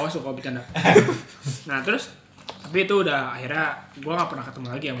 Ya udah awas kalau bercanda. Nah, terus tapi itu udah akhirnya gue gak pernah ketemu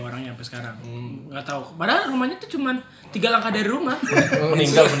lagi sama orangnya sampai sekarang. Gak tahu. Padahal rumahnya tuh cuman 3 langkah dari rumah.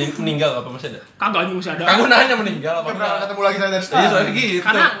 meninggal apa masih ada? Kagak masih ada. Kamu nanya meninggal apa? Pernah ketemu lagi saya dari Iya sekarang. soalnya gitu.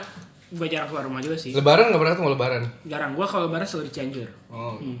 Karena gue jarang keluar rumah juga sih. Lebaran nggak pernah ketemu Lebaran? Jarang. Gue kalau lebaran selalu di Cianjur.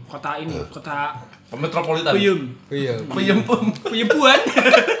 Kota ini, kota metropolitan. Puyem. Iya. Puyempuan. Puyempuan.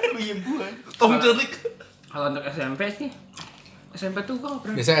 Tom Jerik. Kalau untuk SMP sih SMP tuh gua nggak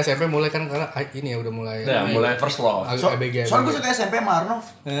pernah. Biasanya SMP mulai kan karena ini ya udah mulai. Ya, mulai first love. ABG. Soalnya gue suka SMP sama Arnov.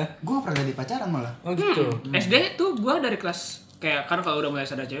 Gue gak pernah jadi pacaran malah. Oh gitu. SD tuh gua dari kelas kayak kan kalau udah mulai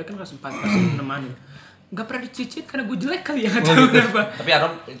sadar cewek kan kelas 4 kelas 6-an. Gak pernah dicicit karena gue jelek kali ya, nggak tahu kenapa. Tapi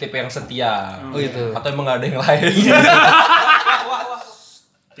Aron tipe yang setia. Oh gitu. Atau emang gak ada yang lain?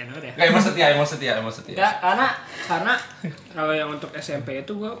 Jangan ya. Gak, emang setia. Ya, karena kalau yang untuk SMP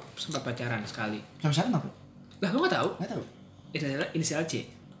itu gue sempat pacaran sekali. Sama siapa apa? Lah gue nggak tahu. Nggak tahu. Inisial C.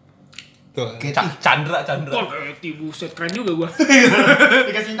 Tuh. Chandra. Oh, Keti buset keren juga gue.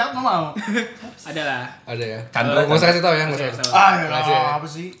 Dikasih tahu nggak mau. Ada lah. Ada ya. Chandra. Nggak usah kasih tahu ya, nggak usah. Apa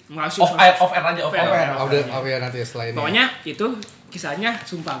sih? Off air aja. Off air nanti setelah ini. Pokoknya itu kisahnya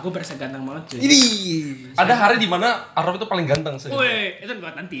sumpah gue berasa ganteng banget cuy. Ini. Ada hari di mana Arnold itu paling ganteng sih. Woi, itu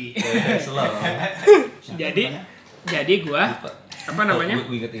buat nanti. Selalu. Jadi gue apa namanya?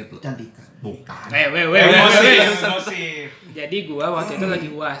 Gue inget lu. Cantik. Bukan. Jadi gue waktu itu lagi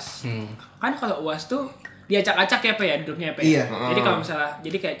UAS. Kan kalau UAS tuh diacak-acak ya Pak ya duduknya Pak. Iya. Jadi kalau misalnya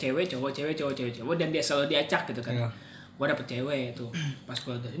jadi kayak cewek cowok dan dia selalu diacak gitu kan. Gue dapet cewek tuh pas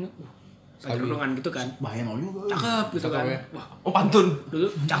gue dari ini pakai kerudungan gitu kan. Bahaya mau juga. Cakep gitu kan. Wah, oh pantun. Dulu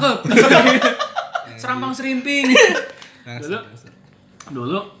cakep. Serampang serimping.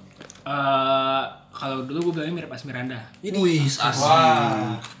 Dulu kalau dulu gue bilangnya mirip Asmiranda. Wih, asli.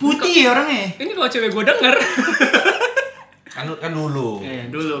 Putih ya orangnya. Ini kalau cewek gue denger. kan dulu.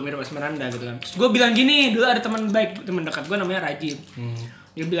 Dulu mirip Asmiranda gitu kan. Terus gue bilang gini, dulu ada teman dekat gue namanya Rajib.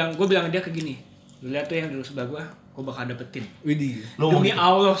 Gue bilang dia ke gini. Lu lihat tuh yang dulu sebelah gue bakal dapetin. Widih. Demi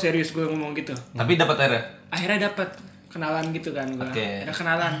Allah serius gue ngomong gitu. Tapi dapat akhirnya. Akhirnya dapat kenalan gitu kan gue. Okay. Ada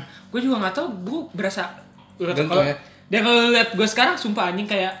kenalan. Gue juga nggak tahu, gue berasa. Ganteng ya. Dia kalau lihat gue sekarang sumpah anjing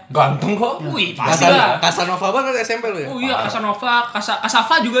kayak ganteng kok. Wih, pasti lah. Casanova banget SMP lu ya? Oh iya, Casanova,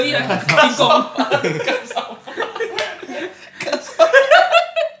 Kasava juga iya. Singkong.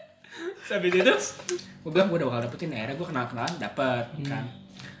 Habis itu gue bilang gue udah bakal dapetin, akhirnya gue kenalan dapet kan.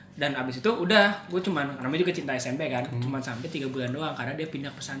 Dan abis itu udah, gue cuman, namanya juga cinta SMP kan, cuman sampai 3 bulan doang karena dia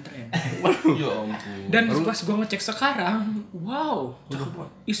pindah pesantren. Ya ampun. Dan pas gue ngecek sekarang, wow,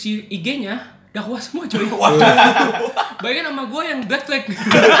 isi IG-nya dakwah semua coy. Bayangin sama gue yang black flag.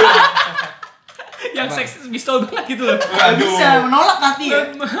 Yang seksis pistol banget gitu loh. Gak bisa, menolak hati ya.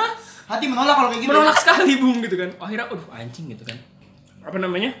 Hati menolak kalau kayak gitu. Menolak sekali bung gitu kan. Akhirnya, anjing gitu kan. Apa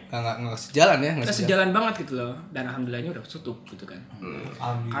namanya? Nggak sejalan ya? Nggak sejalan banget gitu loh. Dan alhamdulillahnya udah tutup gitu kan.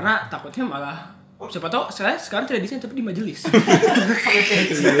 Karena takutnya malah siapa tau saya sekarang tidak di sini tapi di majelis.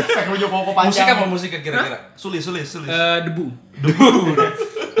 Musik apa musik kira-kira? Sulis. Debu.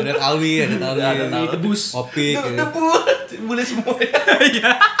 Ada Alwi. Debus. Opik. Debu. Boleh semua.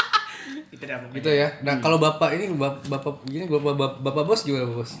 Iya. Gitu ya. Nah, kalau bapak ini bapak bos gimana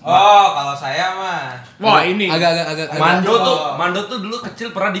bos? Oh, kalau saya mah. Wah, ini. Agak Mando tuh dulu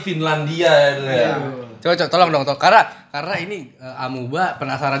kecil pernah di Finlandia dulu ya. Coba tolong dong. Karena ini Amuba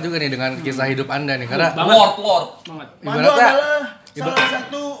penasaran juga nih dengan kisah hidup Anda nih karena Lord. Mando adalah salah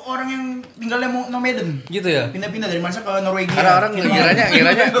satu orang yang tinggalnya nomaden. Gitu ya. Pindah-pindah dari mana ke Norwegia. Karena orang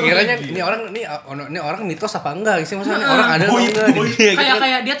ngiranya ini orang mitos apa enggak sih maksudnya orang ada atau enggak gitu.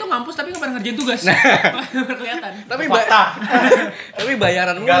 Kayak dia tuh ngampus tapi enggak pernah ngerjain tugas. Kelihatan. Tapi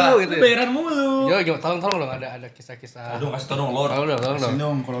bayaran mulu gitu. Bayaran mulu. Yo, tolong dong ada kisah-kisah. Aduh, kasih tolong Lord. Tolong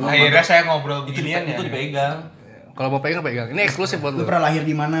dong. Akhirnya saya ngobrol beginian ya. Itu dipegang. Kalau mau pegang. Ini eksklusif buat lu. Lu pernah lahir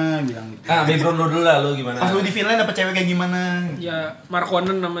di mana bilang gitu. Background lu dulu lah, lu gimana? Pas lu di Finland dapet cewek kayak gimana? Ya,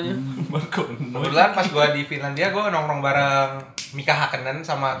 Markonen namanya. Kebetulan pas gua di Finlandia gua nongkrong bareng Mika Hakkinen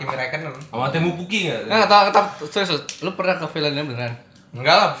sama Kimi Räikkönen. Sama Teemu Pukki enggak? Nah, tahu serius. Lu pernah ke Finlandia beneran?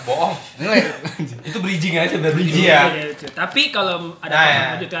 Enggak lah, bohong. Itu bridging aja biar bridging ya. Tapi kalau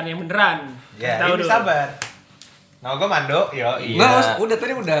ada lanjutan yang beneran. Ya, ini sabar. Nah, gua Mando, iya. Enggak, udah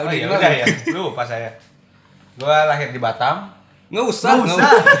ya. Lupa saya. Gua lahir di Batam. Nggak usah.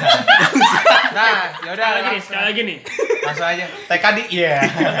 Nah, yaudah. Sekali lagi nih. Langsung aja. TK di Ya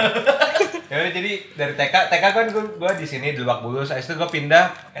udah jadi dari TK kan gua di sini di Lebak Bulus. Habis itu gua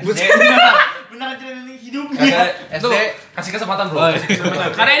pindah SD. Beneran cerita hidup. SD kasih kesempatan, Bro.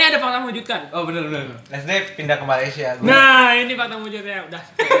 Karena ini ada fakta mewujudkan. Oh, benar. SD pindah ke Malaysia. Nah, ini fakta mewujudnya. Udah.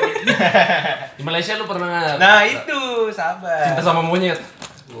 Di Malaysia lu pernah Nah, itu sabar. cinta sama monyet.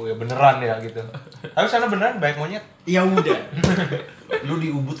 Oh ya beneran ya gitu. Tapi sana beneran banyak monyet. Ya udah. Lu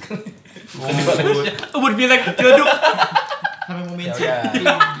di Ubud kan? Ubud bilang jodoh. Sampai mau mention.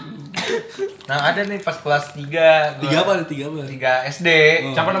 Nah ada nih pas kelas 3. 3 apa? 3 SD.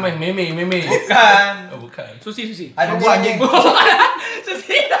 Siapa namanya? Meme. Bukan. Oh, bukan. Susi. Ada gua anjing.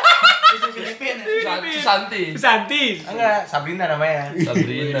 Susi. Susanti. Enggak, Sabrina namanya.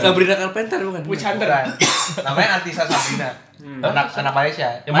 Sabrina Carpenter bukan? Witch Hunter. Namanya Antisa Sabrina. Anak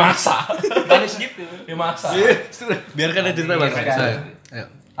Malaysia. Ya maksa. Manis gitu. Ya maksa. Biarkan dia cerita Bang. Ayo.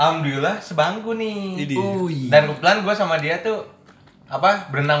 Alhamdulillah sebangku nih. Dan kebetulan gue sama dia tuh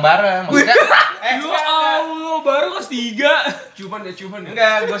berenang bareng. Maksudnya Allah, baru kelas 3. Cuman ya.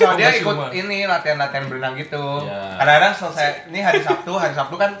 Enggak, gue sama dia ikut ini latihan berenang gitu. Kadang-kadang selesai ini hari Sabtu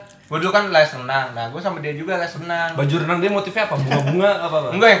kan gue dulu kan les renang. Nah, gue sama dia juga les renang. Baju renang dia motifnya apa? Bunga-bunga apa?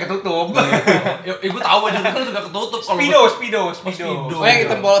 Enggak, yang ketutup. Ya, gue tahu baju renang juga ketutup. Speedo. Oh, yang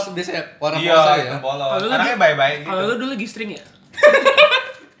hitam polos biasanya warna polos ya. Hitam polos. Orangnya baik-baik gitu. Kalau lu dulu lagi string ya?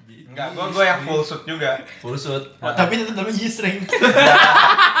 Enggak, gue yang full suit juga. Full suit. Tapi tetap namanya G-string.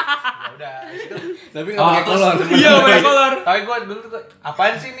 Udah, itu. Tapi enggak pakai kolor. Iya, pakai kolor. Tapi gue dulu tuh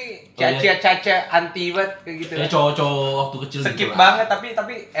apaan sih nih? Caca anti banget kayak gitu. Ya cowok-cowok waktu kecil skip gitu banget tapi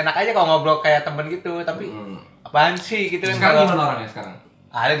enak aja kalau ngobrol kayak temen gitu. Tapi apaan sih gitu kan. Sekarang gimana orangnya sekarang?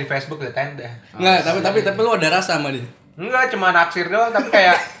 Ada di Facebook udah tenda. Enggak, tapi lu ada rasa sama dia. Enggak, cuma naksir doang tapi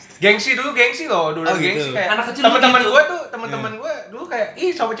kayak gengsi loh, dulu gengsi gitu. kayak anak kecil teman-teman gitu. gue tuh, teman-teman gue dulu kayak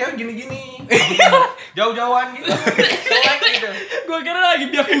sama cewek gini-gini. Jauh-jauhan gitu. Selek gitu. Gue kira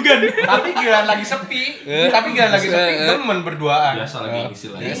lagi biak-bugan. Tapi giliran lagi sepi, demen berduaan. Biasa lagi gengsi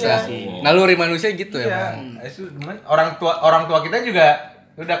lah. Biasa. Naluri manusia gitu Iya. emang. Itu demen. Orang tua kita juga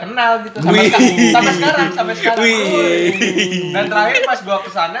udah kenal gitu sampai sekarang. Dan terakhir pas gua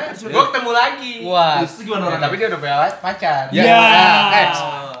kesana, gua ketemu lagi. Wah, itu gimana orangnya? Tapi dia udah punya pacar. Ya.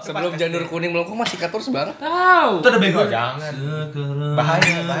 Sebelum janur kuning melengkung masih katurs banget. Tahu. Itu ada bego. Jangan.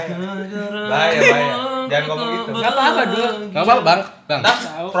 Bahaya. Jangan ngomong gitu. Enggak apa-apa dulu. Enggak apa-apa, Bang. Nah,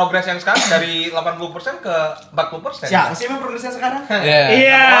 progres yang sekarang dari 80% ke 40%. Siapa sih emang progresnya sekarang?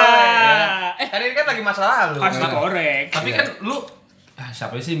 Iya. Kan ini kan lagi masa lalu. Harus dikorek. Tapi kan lu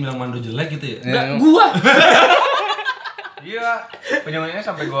siapa sih bilang Mando jelek gitu ya? Enggak, gua. Iya, ujung-ujungnya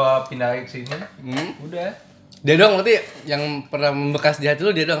sampai gua pindah ke sini. Udah. Dia doang berarti yang pernah membekas di hati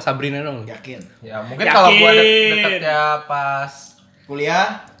lu, dia doang, Sabrina doang. Yakin. Ya, mungkin kalau gua deketnya pas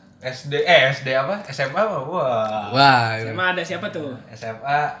Kuliah SD apa? SMA wah. Wah. SMA ada siapa tuh?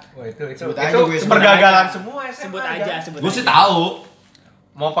 SMA. Wah, itu aja gue, sebut pergagalan semua SMA. Sebut aja. Gue sih tahu.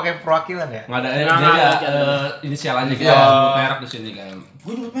 Mau pakai perwakilan ya? Nggak ada inisial aja kita sebut merek di sini kan.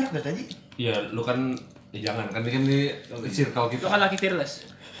 Gue nyebut merek dari tadi. Iya, lu kan jangan kan di circle gitu. Lu kan laki fearless.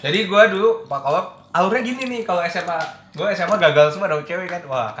 Jadi gua dulu kalau alurnya gini nih kalau SMA. Gua SMA gagal semua dapet cewek kan.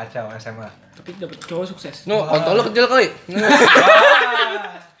 Wah, kacau SMA. Tapi dapet cowok sukses. No, kontol lu kecil kali.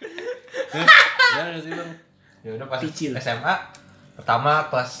 Ya udah pas SMA pertama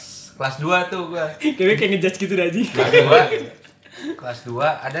kelas 2 tuh gua. Kayak ngejudge gitu dah Ji. Kelas 2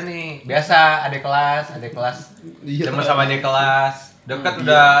 ada nih. Biasa adik kelas. Cuma sama adik kelas. Dekat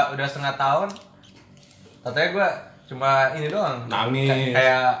udah setengah tahun. Katanya gua cuma ini doang. Nangis.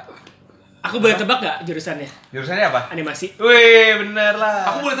 Kayak Aku boleh tebak gak jurusannya? Jurusannya apa? Animasi. Wih, bener lah.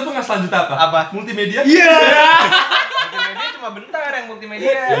 Aku boleh tebak nggak selanjutnya apa? Apa? Multimedia? Iya. Multimedia cuma bentar yang multimedia.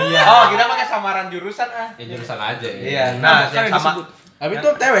 Iya. Oh, kita pakai samaran jurusan ah. Ya jurusan aja ya. Iya. Nah, yang sama. Tapi itu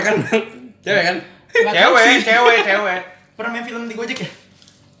cewek kan? Cewek kan? Cewek. Pernah main film di Gojek ya?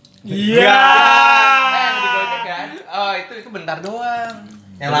 Iya. Yang di Gojek kan? Oh, itu bentar doang.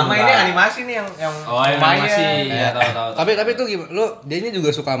 Yang lama ini animasi nih yang animasi. Iya, tahu. Tapi itu gimana? Lu dianya juga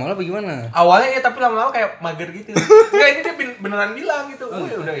suka sama lu apa gimana? Awalnya ya, tapi lama-lama kayak mager gitu. Enggak, ini dia beneran bilang gitu.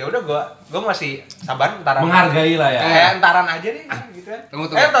 Ya udah gua masih sabar entaran. Menghargai lah ya. Kayak entaran aja nih gitu kan. Tunggu.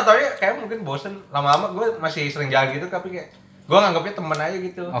 Tau-taunya kayak mungkin bosen. Lama-lama gua masih sering jalan gitu tapi kayak gua nganggapnya temen aja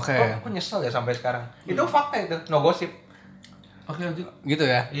gitu. Oke. Kok nyesel ya sampai sekarang. Itu fakta itu, no gosip. Oke. Gitu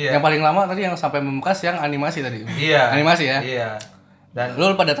ya? Iya. Yang paling lama tadi yang sampai membekas yang animasi tadi? Iya. Animasi ya? Iya. Dan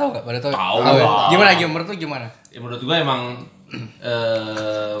lu pada tahu gak? Pada tahu. Tahu. Gimana menurut lu gimana? Ya menurut gua emang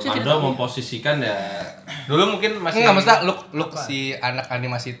Mando memposisikan ya dulu mungkin masih enggak, maksudnya look si anak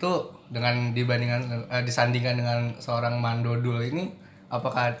animasi itu dengan disandingkan dengan seorang Mando dulu ini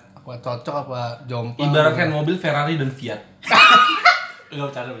apakah cocok apa jomplang? ibaratkan mobil Ferrari dan Fiat.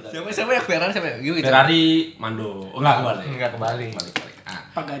 Enggak bercanda. Siapa yang Ferrari siapa? Gitu. Ferrari Mando. Enggak kebalik.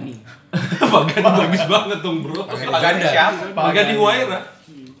 Pagani. Pagani bagus banget dong, Bro. Pagani siapa? Pagani Huayra.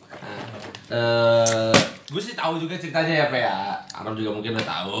 Gue sih tahu juga ceritanya ya, Pak ya. Arab juga mungkin udah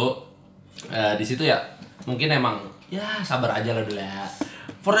tahu. Di situ ya mungkin emang ya sabar aja lah dulu ya.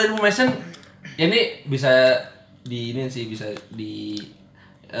 For the information, ya ini bisa di ini sih bisa di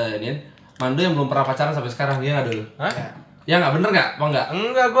ini Mando yang belum pernah pacaran sampai sekarang dia nggak dulu. Hah? Ya nggak bener nggak? Apa nggak?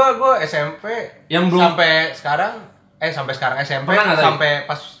 Enggak, gua SMP yang belum sampai sekarang SMP pernah sampai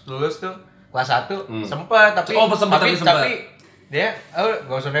pas lulus tuh kelas 1 sempet tapi Dia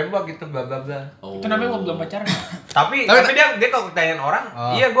gak usah nembak gitu bla bla bla. Itu namanya belum pacaran. Tapi dia kalau ditanyain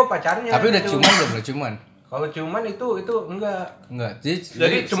orang, iya gue pacarnya. Tapi udah gitu. ciuman belum? Udah ciuman. Kalau ciuman itu enggak. Enggak.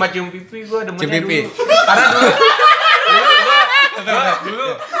 Jadi cuma cium pipi gue demennya cium pipi. dulu. Karena dulu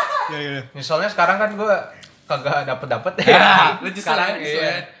misalnya sekarang kan gue kagak dapet ya. Sekarang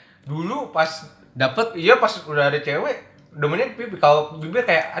dulu pas dapet, iya pas udah ada cewek demennya pipi. Kalau bibir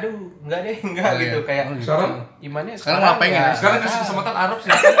kayak aduh enggak gitu kayak sekarang imannya sekarang ngapain ya? Sekarang kasih kesempatan Arab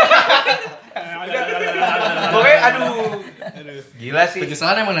sih. Pokoknya aduh gila sih.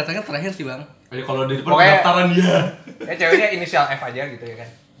 Penyesalan emang datangnya terakhir sih bang. Kalau di depan pendaftaran dia. Ya ceweknya inisial F aja gitu ya kan.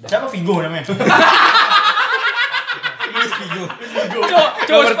 Siapa Vigo namanya?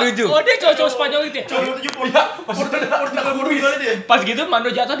 Nomor 7. Oh dia cowok Spanyol itu ya? Cowok 7 Portugal itu ya? Pas gitu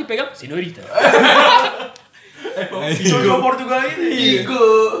Mando jatuh dipegang Senorita. Cowok Portugal ini. Vigo.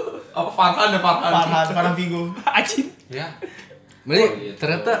 Apa Farhan Vigo. Acin. Ya. Berarti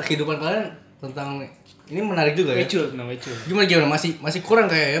ternyata kehidupan kalian tentang ini menarik juga ya. Wecul. Gimana masih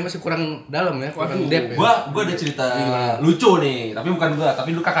kurang kayak ya, masih kurang dalam ya, kurang depth ya. Gua ada cerita lucu nih, tapi bukan gua,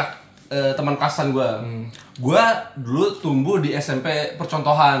 tapi lu kakak teman kasan gua. Gua dulu tumbuh di SMP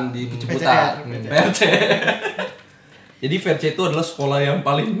Percontohan di Ciputat, VRC. Jadi VRC itu adalah sekolah yang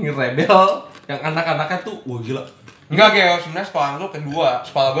paling rebel, yang anak-anaknya tuh wah gila. Enggak Geo, sebenarnya sekolah lu kedua,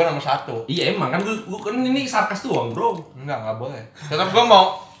 sekolah gua nomor 1. Iya emang kan gua kan ini sarkas doang, Bro. Enggak boleh. Tetap gua mau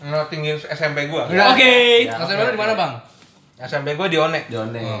tinggi SMP gua. Oke. SMP di mana, Bang? SMP gua di One. Di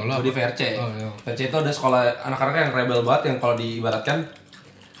One. Lu di VRC. VRC itu ada sekolah anak-anak yang rebel banget, yang kalau diibaratkan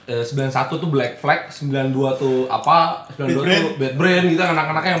 91 tuh Black Flag, 92 tuh apa? 92 tuh Bad Brain gitu,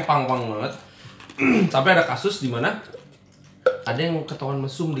 anak-anaknya yang pang-pang banget. Sampai ada kasus di mana ada yang ketahuan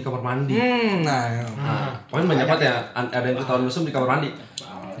mesum di kamar mandi. Pokoknya banyak banget ya, ada yang ketahuan mesum di kamar mandi.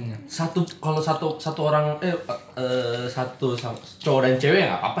 Satu orang satu cowok dan cewek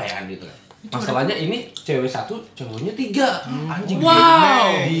nggak apa-apa ya gitu. Masalahnya ini cewek 1, cowoknya 3. Anjing.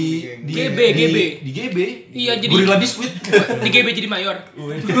 Wow. Di GB. Di GB. Iya jadi Gorilla Biscuit. Di GB jadi mayor.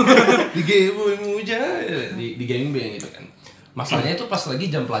 Di GB muja di game gitu kan. Masalahnya itu pas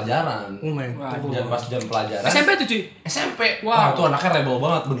lagi jam pelajaran. Pas jam pelajaran. SMP tuh cuy. SMP. Wah, tuh anaknya rebel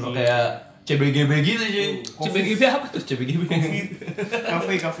banget, bener kayak CBGB gitu cuy. CBGB apa tuh? CBGB.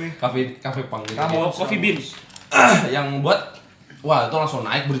 Kafe pang gitu. Coffee Beans. Yang buat wah itu langsung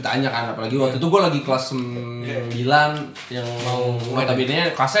naik beritanya kan, apalagi waktu itu gue lagi kelas 9 yang mau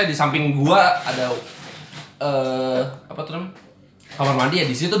notabene kelasnya di samping gue ada apa tuh namanya kamar mandi ya,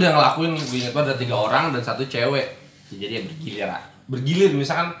 di situ dia ngelakuin, gue inget banget ada 3 orang dan 1 cewek. Jadi ya bergilir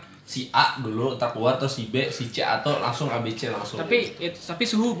misalkan si A dulu ntar keluar, terus si B, si C, atau langsung ABC langsung. Tapi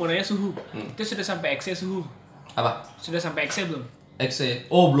suhu, mau nanya suhu. Itu sudah sampai XC suhu. Apa? Sudah sampai XC belum? XC?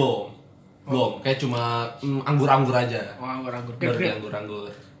 Oh belum. Kayak cuma anggur-anggur aja. Oh anggur-anggur.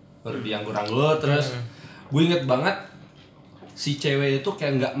 Baru di anggur-anggur terus gue inget banget si cewek itu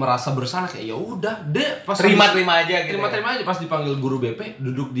kayak nggak merasa bersalah, kayak ya udah deh pas terima aja gitu. Terima aja pas dipanggil guru BP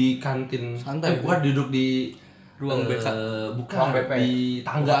duduk di kantin. Santai. Bukan duduk di ruang BK. Bukan ruang BP. Di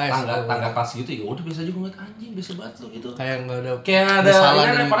tangga kelas gitu ya. Udah biasa aja, gue ngeliat anjing biasa banget lu gitu. Kayak enggak ada salah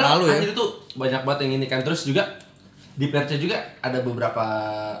dan malu ya. Anjir itu banyak banget yang ini kan. Terus juga di PRC juga ada beberapa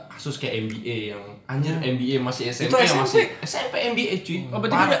kasus kayak MBA yang anjir MBA masih SMP, itu masih SMP MBA cuy. Oh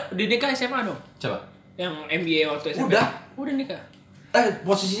berarti udah nikah SMA dong? Coba. Yang MBA waktu SMP. Udah nikah.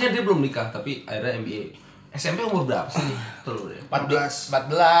 Posisinya dia belum nikah tapi akhirnya MBA. SMP umur berapa sih? Tuh deh. 12 ke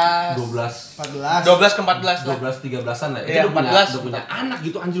 14 lah. 13-an lah. Iya, Itu udah punya anak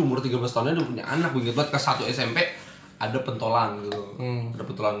gitu anjir, umur 13 tahunnya udah punya anak. Gue inget banget kelas 1 SMP ada pentolan gitu. Ada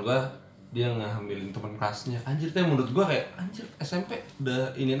pentolan gua, dia ngehamilin teman kelasnya. Anjir tuh menurut gua kayak anjir SMP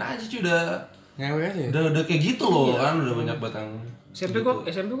udah ini aja cuy, udah ngewe aja. Udah kayak gitu loh kan, udah banyak banget yang SMP gua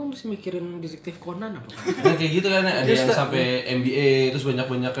masih mikirin detektif Conan apa kan. Nah, kayak gitu kan ada yang sampai MBA, terus banyak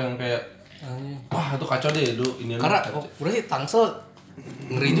yang kayak wah itu kacau deh itu ini. Karena berarti Tangsel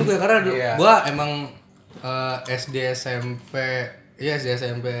ngeri juga karena gua emang SD SMP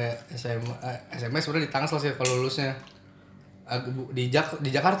SMA sebenarnya di Tangsel sih kalau lulusnya. Di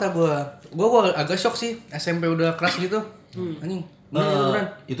Jakarta gua agak shock sih SMP udah keras gitu. Anjing.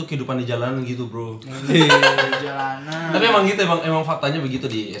 Itu kehidupan di jalanan gitu, Bro. Di jalanan. Tapi emang gitu, emang faktanya begitu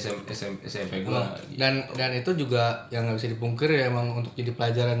di SMP gua. Dan itu juga yang nggak bisa dipungkir ya, emang untuk jadi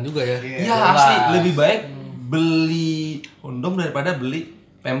pelajaran juga ya. Iya, asli lebih baik beli kondom daripada beli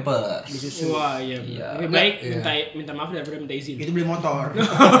Pampers. Wah, iya. Lebih baik minta maaf daripada minta izin. Itu beli motor.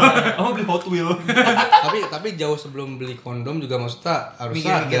 Oh, beli Hot Wheel. tapi jauh sebelum beli kondom juga maksudnya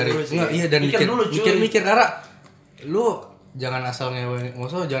harusnya mikir dari dan mikir karena lu jangan asal ngewe,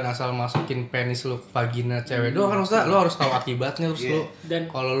 maksudnya jangan asal masukin penis lu ke vagina cewek doang kan, maksudnya lu harus tahu akibatnya terus lu dan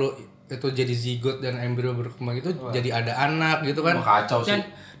kalau lu itu jadi zigot dan embrio berkembang itu jadi ada anak gitu kan. Kacau sih.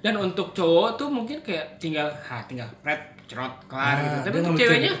 Dan untuk cowok tuh mungkin kayak tinggal pret cerot kelar gitu. Tapi dia untuk nggak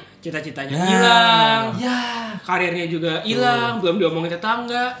ceweknya cita-citanya hilang. Karirnya juga hilang, belum diomongin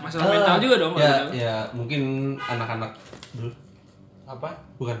tetangga, masalah mental juga dong. Ya mungkin anak-anak apa?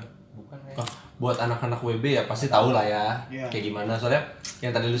 Bukan. Oh, buat anak-anak WB ya pasti tahu lah ya kayak gimana. Soalnya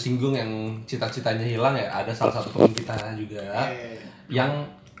yang tadi lu singgung yang cita-citanya hilang ya, ada salah satu teman kita juga yang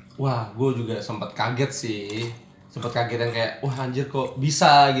wah gue juga sempat kaget sih. Sempat kaget yang kayak wah anjir kok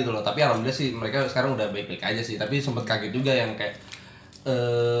bisa gitu loh. Tapi alhamdulillah sih mereka sekarang udah baik-baik aja sih. Tapi sempat kaget juga yang kayak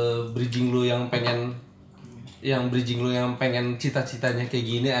bridging lu yang pengen cita-citanya kayak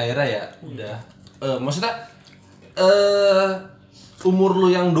gini akhirnya ya udah maksudnya umur lu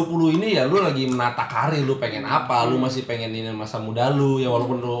yang 20 ini ya lu lagi menata karir, lu pengen apa, lu masih pengen ini masa muda lu ya,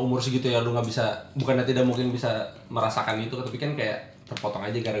 walaupun lu umur segitu ya lu nggak bisa, bukannya tidak mungkin bisa merasakan itu, tapi kan kayak terpotong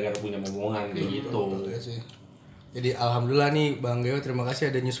aja gara-gara punya omongan kayak gitu. Jadi alhamdulillah nih Bang Geo, terima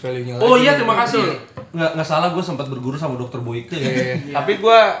kasih ada news value-nya lagi. Oh iya terima kasih. Nggak salah gue sempat berguru sama Dokter Boyke ya. Tapi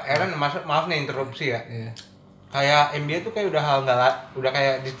gue heran, maaf nih interupsi ya. Kayak MBA tuh kayak udah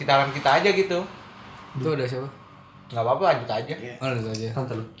kayak di sekitaran kita aja gitu. Itu ada siapa? Nggak apa-apa, lanjut aja. Lanjut aja.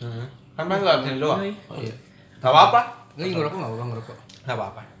 Tante lu. Kan main nggak bisa doang. Oh iya. Nggak apa-apa. Lagi ngerokok nggak apa-apa ngerokok. Nggak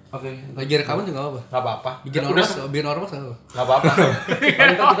apa-apa. Oke. Lagi rekaman juga nggak apa-apa. Nggak apa-apa. Bikin ormas nggak apa-apa. Nggak apa-apa.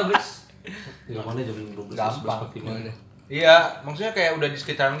 Paling kan kita beli. Rekamannya jam 12. Gampang. Iya, maksudnya kayak udah di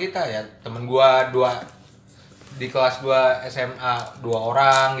sekitaran kita ya. Temen gua di kelas gua SMA 2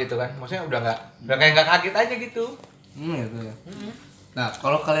 orang gitu kan. Maksudnya udah kayak nggak kaget aja gitu. Gitu ya. Nah,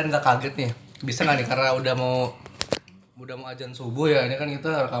 kalau kalian nggak kaget nih, bisa nggak nih karena udah mau azan subuh ya, ini kan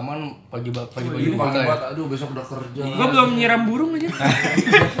kita rekaman pagi-pagi banget. Aduh besok udah kerja. Gua belum nyiram burung aja.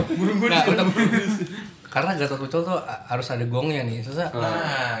 Burung karena Gatot Pucol tuh harus ada gongnya nih, susah.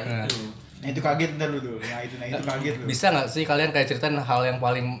 Nah itu kaget ntar lu tuh. Itu kaget lu. Bisa nggak sih kalian kayak ceritain bukan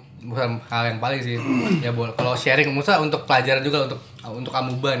hal yang paling sih. Ya boleh. Kalau sharing Musa untuk pelajaran juga untuk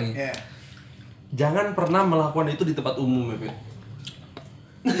amuba nih. Jangan pernah melakukan itu di tempat umum, Beb.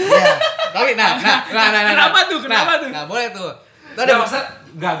 Tapi kenapa tuh? Nah, boleh tuh. Ada maksud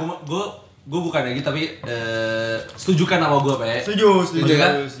gue bukan lagi tapi setujukan sama gue, Pak. Setuju.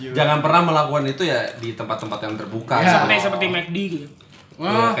 Jangan pernah melakukan itu ya di tempat-tempat yang terbuka. Seperti McD gitu.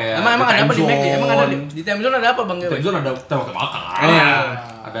 Emang ada apa di McD? Emang ada di time zone ada apa, Bang? Time zone ada tembak-tembakan.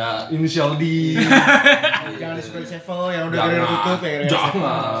 Ada inisial D. Jangan di Super Sevel yang udah tutup ya.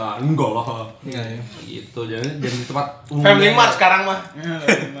 Jangan. Enggak lah. Gitu. Jangan di tempat umum. Family Mart sekarang mah.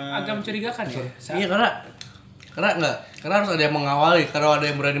 Agak mencurigakan ya. Iya, karena harus ada yang mengawali. Kalau ada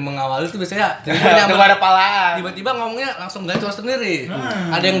yang berani mengawali itu biasanya ada palaan. Tiba-tiba ngomongnya langsung gacor sendiri.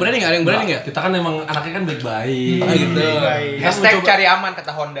 Ada yang berani nggak? Kita kan emang anaknya kan baik-baik. Gitu. Hashtag cari aman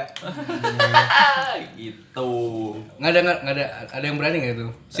kata Honda. Gitu. Nggak ada yang berani nggak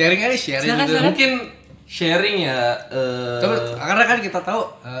itu? Sharing gitu. Mungkin sharing ya. Karena kan kita tahu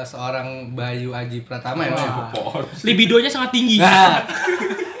seorang Bayu Aji Pratama ya. Libidonya sangat tinggi.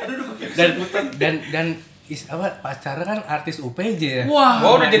 Dan pacarnya kan artis UPJ ya. Wah,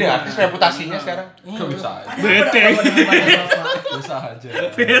 udah jadi artis, reputasinya sekarang. Bisa aja.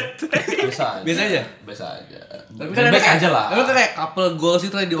 Biasa aja. Tapi kan baik aja lah. Tapi kan kayak couple goals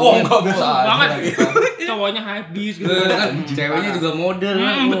itu yang diomongin. Biasa aja. Banget. Cowoknya habis gitu. Ceweknya juga model.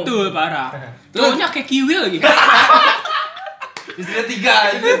 Betul, parah. Cowoknya kayak kiwi lagi. Istrinya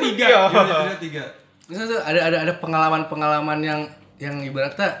 3. Misalnya tuh ada pengalaman yang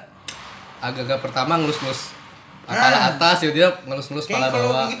ibaratnya agak-agak pertama ngelus-ngelus kepala atas, dia ngelus-ngelus kepala bawah.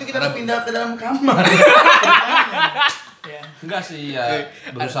 Kalau begitu kita harus pindah ke dalam kamar. Enggak sih ya,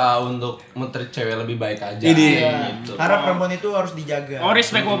 berusaha untuk men-treat cewek lebih baik aja. Gitu. Karena perempuan itu harus dijaga.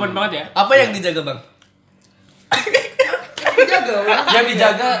 Respect woman banget ya. Apa yang dijaga, Bang? Yang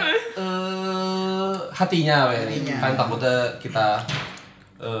dijaga hatinya, kan takutnya kita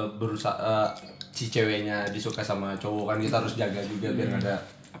berusaha si ceweknya disuka sama cowok kan, kita harus jaga juga biar ada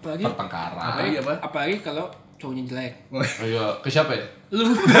pertengkaran. Apalagi kalau cowoknya jelek. Oh iya, ke siapa ya?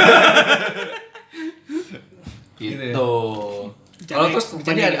 Lu. Gitu. Kalau terus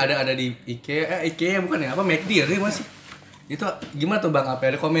tadi ada di IKEA bukan ya? Apa McD ya? Dia masih. Itu gimana tuh Bang?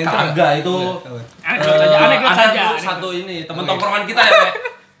 Apa ada komentar? Kagak itu. Anekdot saja. Satu ini teman tongkrongan kita ya, Pak.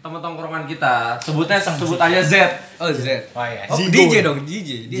 Teman tongkrongan kita. Sebut aja Z. Oh, Z. Oh iya. DJ dong,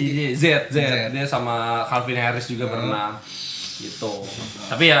 DJ. Z. Dia sama Calvin Harris juga pernah. Gitu.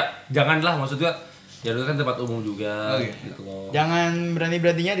 Tapi ya janganlah, maksudnya ya itu kan tempat umum juga gitu loh. Jangan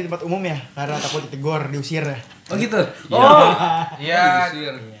berani-beraninya di tempat umum ya, karena takut ditegur, diusir ya. Oh gitu. Iya.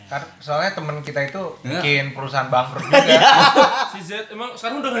 Soalnya temen kita itu bikin perusahaan bangkrut juga. Si Z emang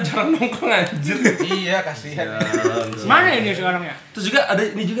sekarang udah jarang nongkrong anjir. Iya, kasihan. Mana ini sekarang ya? Terus juga ada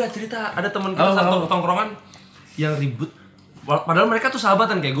ini juga cerita, ada teman kita satu tongkrongan yang ribut. Padahal mereka tuh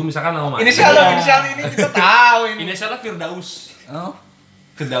sahabatan kayak gue misalkan sama Mas. Inisial ini kita tahu ini. Inisialnya Firdaus. Oh.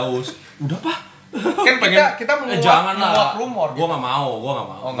 Firdaus. Udah, Pak. Kan kita menguak jangan lah. rumor. Gua enggak mau.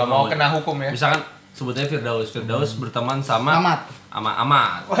 Oh, enggak mau kena hukum ya. Misalkan sebutnya Firdaus berteman sama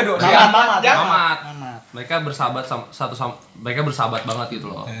Amat. Waduh, Amat. Mereka bersahabat mereka bersahabat banget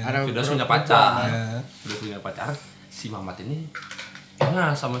gitu loh. Firdaus punya pacar. Si Mamat ini nah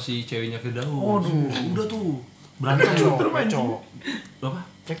sama si ceweknya Firdaus. Udah tuh berantem apa?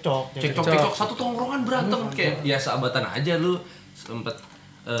 Cekcok satu tongkrongan berantem kayak ya sahabatan aja lu sempet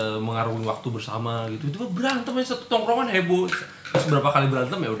mengarungi waktu bersama gitu. Itu berantem aja satu tongkrongan heboh. Terus berapa kali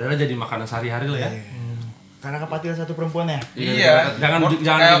berantem ya udahlah jadi makanan sehari-hari lah ya. Karena kepatihan satu perempuan ya? Iya.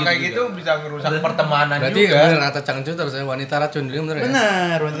 Jangan kayak gitu bisa ngerusak pertemanan berarti juga. Berarti bener kata Cang Cuter saya wanita racun dunia bener ya?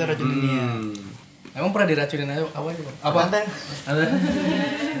 Bener, wanita racun dunia. Emang pernah diracunin apa aja, Bang? Apa? Ada.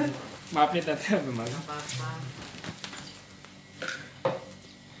 Maaf nih Tante, memang.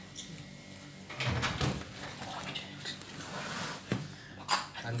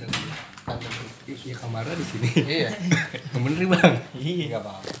 Iya kamarnya di sini. Iya. Bener Bang. Iya. Enggak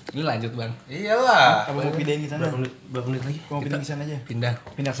apa-apa. Ini lanjut Bang. Iyalah. Kamu mau pindahin di sana? Berapa menit lagi? Mau pindah di sana aja.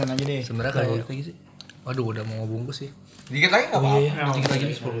 Pindah sana aja deh. sebenarnya kayak lagi sih. Waduh udah mau ngebungkus sih. Dikit lagi enggak apa-apa. Dikit lagi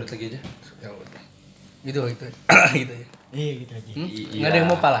 10 menit lagi aja. Ya udah. Gitu gitu ya. Iya gitu aja. Enggak ada yang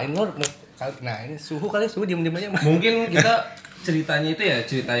mau palain lu. Nah, ini suhu diem-diem aja. Mungkin kita ceritanya itu ya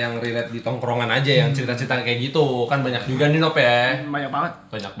cerita yang relate di tongkrongan aja yang cerita-cerita kayak gitu. Kan banyak juga nih Nop ya. Banyak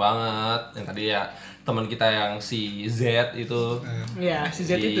banget. Yang tadi ya teman kita yang si Z itu. Iya, si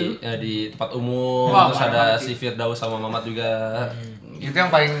Z itu. Ya, di tempat umum. Terus ada si Firdaus sama Mamat juga. Itu yang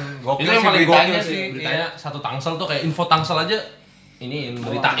paling gokil. Itu yang paling gokil sih. Beritanya satu Tangsel tuh kayak info Tangsel aja. Ini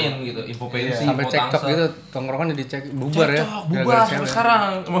beritain gitu, info pensi, sampai info cekcok Tangsel. gitu, tongkrongan jadi bubar ya. Bubar sampai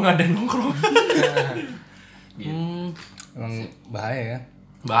sekarang. Emang gak ada yang nongkrong. Emang bahaya ya.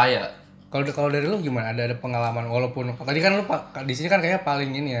 Bahaya. Kalau dari lu gimana? Ada pengalaman walaupun tadi kan lu di sini kan kayaknya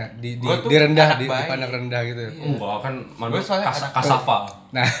paling ini ya di rendah dipandang rendah gitu ya. Enggak kan manusia kasafa.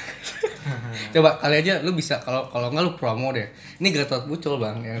 Nah. Coba kali aja lu bisa kalau enggak lu promo deh. Ini Gatot Pucol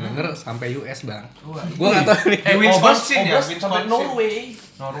Bang yang denger sampai US Bang. Gua enggak tahu nih. Wisconsin ya, sampai Norway.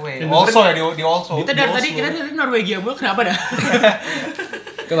 Also ya di also. Kita dari tadi kita dari Norwegia mulu kenapa dah?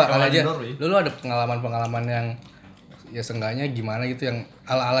 Coba kali aja. Lu ada pengalaman yang ya seenggaknya gimana gitu yang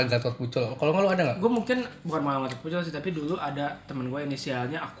ala-ala Gatot Pucol. Kalau nggak lu ada nggak? Gue mungkin bukan malah Gatot Pucol sih, tapi dulu ada temen gue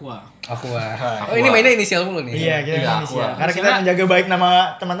inisialnya Aqua. Oh ini mainnya inisial mulu nih? Iya kita inisial. Karena kita menjaga baik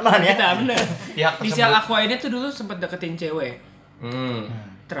nama teman-teman ya. Kita bener. Inisial Aqua ini tuh dulu sempet deketin cewek.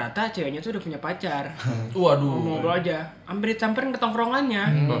 Ternyata ceweknya tuh udah punya pacar. Waduh. Ngobrol aja. Hampir disamperin ke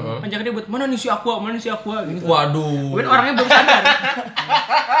tongkrongannya. Ngajak dia buat mana nih si Aqua gitu. Waduh. Mungkin orangnya belum sadar.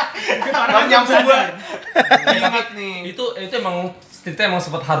 Mungkin orangnya belum sadar. Ingat nih. Itu emang cerita emang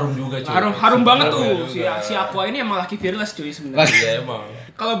sempat harum juga cuy. Harum banget tuh. Si Aqua ini emang laki fearless cuy sebenarnya. Iya emang.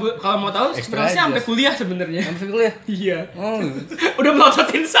 Kalau mau tahu sebenarnya sampai kuliah sebenarnya. Sampai kuliah? Iya. Udah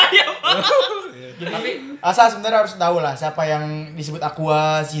melototin saya, Bang. Tapi Asa sebenarnya harus tahu lah siapa yang disebut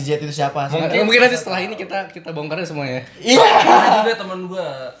Aqua, si Z itu siapa. Mungkin nanti setelah ini kita bongkarnya semuanya. Iya. Ada juga teman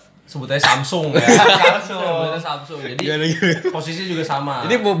gua sebutnya Samsung ya. Samsung. Jadi posisi juga sama.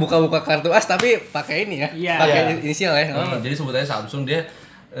 Jadi buka-buka kartu as tapi pakai ini ya. Pakai inisial ya. Jadi sebutannya Samsung dia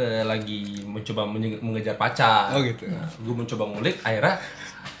lagi mencoba mengejar pacar. Oh gitu. Gue mencoba ngulik akhirnya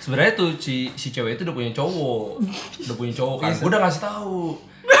sebenarnya tuh si cewek itu udah punya cowok kan. Gue udah ngasih tahu.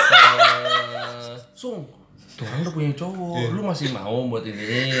 Sung, tuh orang udah punya cowok, lu masih mau buat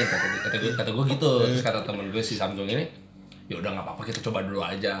ini? Kata gue gitu. Terus kata temen gue si Samsung ini, ya udah nggak apa-apa kita coba dulu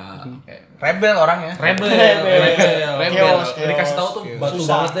aja. Rebel orangnya. Rebel. Dikasih tahu tuh batu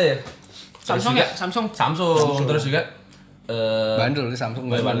banget deh. Samsung. Terus juga bandel nih Samsung.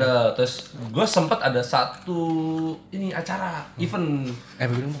 Bandel. Terus gue sempet ada satu ini acara event.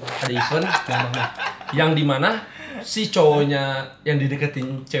 Ada event yang dimana si cowoknya yang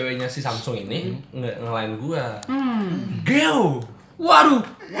dideketin ceweknya si Samsung ini ngelain gua. Geo. Waduh.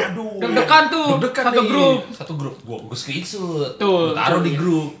 Deg-degan tuh. Satu grup. Gua screenshot. Tuh, taruh di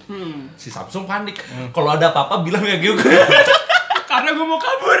grup. Si Samsung panik. Kalau ada apa-apa bilang ya Geo. Karena gua mau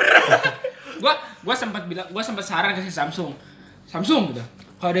kabur. Gua sempat saran ke si Samsung gitu.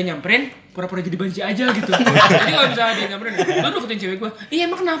 Kalau dia nyamperin, pura-pura jadi benci aja gitu. Jadi kalau misalnya dia nyamperin, lu deketin cewek gue, iya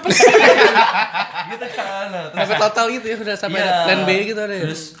emang kenapa sih? Gitu kan. Sampai total gitu ya, udah sampai plan B gitu ada ya.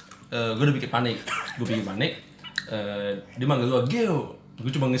 Terus gue udah bikin panik. dia manggil gua Geo. Gue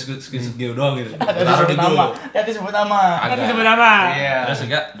cuma nge-screenshot Geo doang gitu. Taruh di nama. Ya disebut nama. Iya. Terus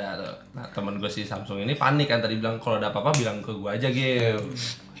enggak, nah teman gue si Samsung ini panik kan, tadi bilang kalau ada apa-apa bilang ke gue aja Geo.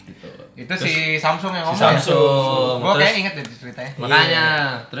 Gitu. Itu terus, si Samsung yang ngomong. Si Samsung. Gue kayak inget deh ceritanya. Makanya,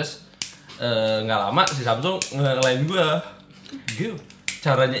 terus nggak lama si Samsung ngelain gue. Geo,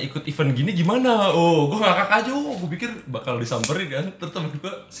 caranya ikut event gini gimana? Oh, gue ngakak aja. Gue pikir bakal disamperin kan. Terus temen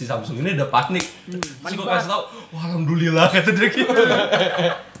gue si Samsung ini udah panik. Terus gue kasih tau, wah alhamdulillah kata dia gitu.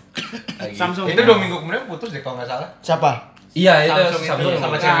 Samsung itu 2 minggu kemudian putus deh kalau nggak salah. Siapa? Iya itu Samsung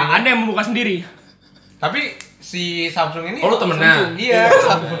sama Nah, ceweknya. Anda yang membuka sendiri. Tapi si Samsung ini. Oh lu temennya? Iya.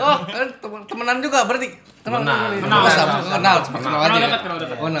 Oh, kan temenan juga berarti. Kenal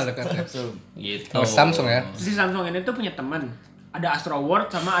dekat. Gitu. Oh, Samsung ya. Si Samsung ini tuh punya teman. Ada Astro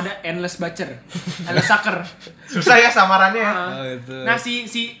World sama ada Endless Butcher. Endless Sucker. Susah ya samarannya. Nah si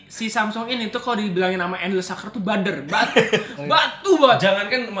Samsung ini tuh kalau dibilangin nama Endless Sucker tuh bader. Batu banget. Jangan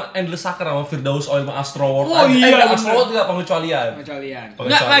kan Endless Sucker sama Firdaus Oil sama Astro World. Oh iya, Astro World enggak pengecualian.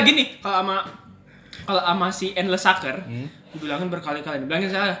 Enggak gini, kalau sama si Endless Sucker, dibilangin berkali-kali.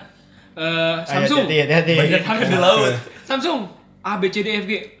 Dibilangin saya Samsung. Hati-hati. Banyak kan di laut. Samsung A B C D F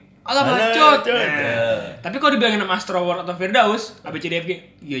G. Alah bacot. Tapi kalau dibilangin sama Astro World atau Firdaus, A B C D F G,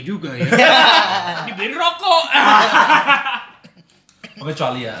 iya juga ya. Dibeliin rokok.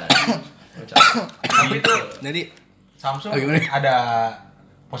 Pengecualian. Tapi itu Jadi Samsung ada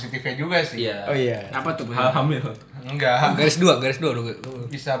positifnya juga sih. Iya. Oh iya. Apa tuh? Hamil. Enggak. Garis dua dulu.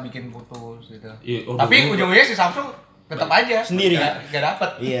 Bisa bikin putus gitu. Iya, Tapi ujung-ujungnya si Samsung tetap aja sendiri nggak dapet.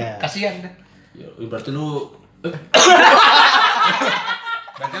 Iya. Kasihan deh. Ya, berarti lu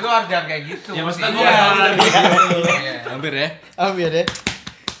Berarti lu harus jangan kayak gitu. Ya maksudnya Iya. Hampir ya. Hampir deh.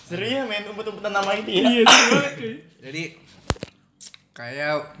 Seru ya main umpet-umpetan nama itu ya. Iya, seru banget. Jadi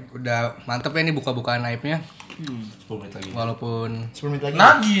kayak udah mantep ya nih buka-bukaan aibnya. 10 menit lagi. Walaupun 10 menit lagi.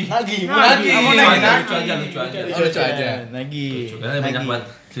 Nagih. Lucu aja. Nagih. Karena banyak banget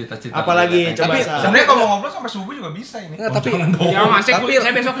cerita-cerita. Apalagi coba Tapi sebenarnya kalau mau ngobrol sampai subuh juga bisa ini. enggak, tapi Ya masih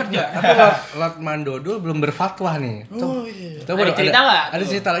saya besok kerja. tapi Lord Mandodul belum berfatwa nih. Oh iya. Coba Ada cerita nggak? Ada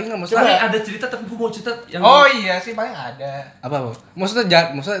cerita lagi enggak Coba maksudnya? ada cerita tapi gue mau cerita yang Oh iya sih paling ada. Apa? Maksudnya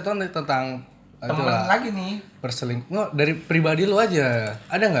itu tentang Temen itulah, lagi nih. perselingkuhan. Nggak, dari pribadi lu aja.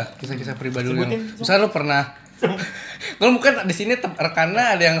 Ada nggak kisah-kisah pribadi lu yang misalnya lu pernah kalau mungkin di sini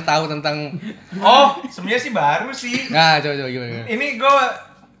rekannya ada yang tahu tentang Oh, sebenarnya sih baru sih. nah coba gimana? Ini gue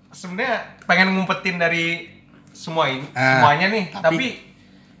sebenarnya pengen ngumpetin dari semuanya nih, tapi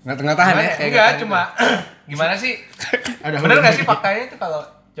nggak tahan ya kayak enggak gitu. cuma gimana sih? Bener nggak sih faktanya itu kalau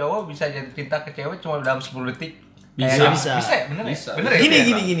cowok bisa jatuh cinta ke cewek cuma dalam 10 detik? Bisa. Bisa ya? Bener Bisa. ya? Bener ya?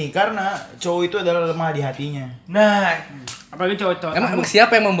 Gini, karena cowok itu adalah lemah di hatinya. Nah, Apalagi cowok-cowok. Emang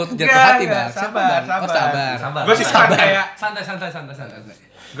siapa yang membuat jatuh Enggak, hati, Bang? sabar. sabar. Gue sih sabar. kayak santai.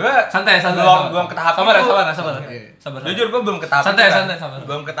 gue Santai. belum ke tahap Sabar. itu. Sabar. Jujur gue belum ke tahap Santai, itu kan. sabar.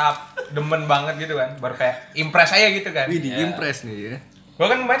 Belum ke tahap demen banget gitu kan. Baru kayak impress aja gitu kan. Wih, di impress nih ya. Gue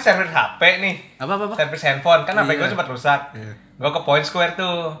kan main servis HP nih. Apa? Servis handphone kan HP Iya. gue sempat rusak. Iya. Gue ke Point Square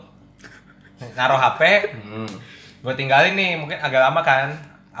tuh. Naruh HP. Gue tinggalin nih, mungkin agak lama kan.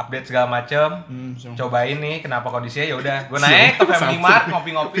 Update segala macem. Cobain nih kenapa kondisinya, ya udah. Gue naik ke Family Mart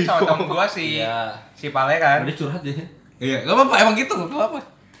ngopi-ngopi sama temen gue si Pale kan. Udah curhat ya. Iya, enggak apa-apa, emang gitu, enggak apa-apa.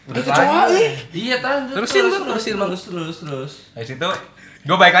 Udah lagi. Iya, terusin terus. Dari situ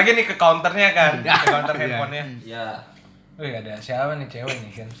gue balik lagi nih ke counternya kan, ke counter handphonenya. Iya. Wih ada siapa nih cewek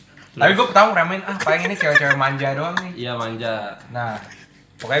nih kan. Tapi gue pertama ngeremehin, paling ini cewek-cewek manja doang nih. Iya, manja. Nah,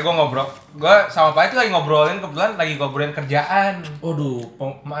 pokoknya gue gue sama Pak itu lagi kebetulan lagi ngobrolin kerjaan. Waduh,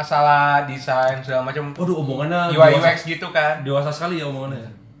 Masalah desain segala macam. waduh omongannya UI UX gitu kan. dewasa sekali ya omongannya.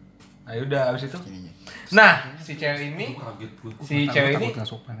 Nah yaudah abis itu. Nah, si cewek ini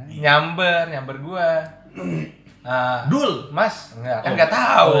nyamber gue. Nah, Dul, Mas, enggak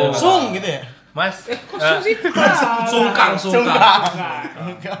tahu. Sung gitu ya. Mas, Kok sih? sungkang.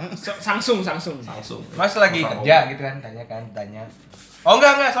 Sangsung. Mas lagi kerja gitu kan, tanya. Oh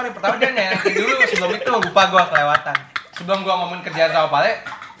enggak, sorry, pertama dia nanya dulu sebelum itu lupa gua kelewatan. Sebelum gua ngomongin kerjaan sama Pale,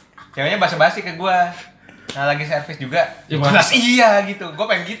 ceweknya basa-basi ke gua. Nah, lagi servis juga. Ya jelas iya gitu. Gua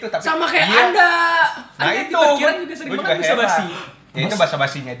pengen gitu tapi Sama kayak iya. Anda. Nah, Anda itu pikiran juga sering gua banget basa-basi. Ya itu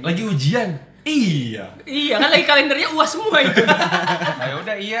basa-basinya dia. Lagi ujian. Iya. Iya kan lagi kalendernya UAS semua itu. Nah, ya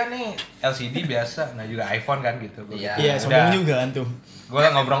udah iya nih, LCD biasa. Nah, juga iPhone kan gitu. Iya, sombong juga antum. Gue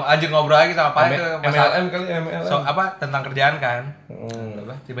ngobrol lagi sama Pak itu MLM kali MLM. tentang kerjaan kan.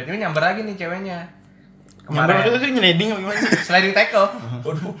 Tiba-tiba nyamber lagi nih ceweknya. Nyamber itu nyeleding apa gimana sih? Sliding tackle.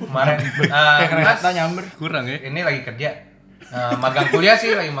 Waduh, kemarin. Mas, nyamber kurang ya. ini lagi kerja. Magang kuliah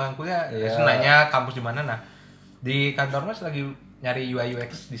sih, lagi magang kuliah. Terus nanya kampus di mana. Nah, Di kantor Mas lagi nyari UI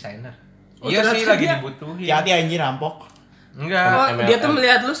UX designer. Oh, Iya sih ternyata lagi dia- dibutuhin. Hati-hati anjir rampok. Enggak. Oh, dia tuh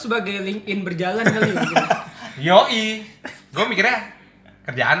melihat lu sebagai LinkedIn berjalan kali gitu. Yoi. Gue mikirnya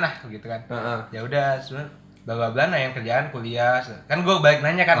kerjaan lah gitu kan. Ya udah sebenarnya bla nah yang kerjaan kuliah. Kan gue balik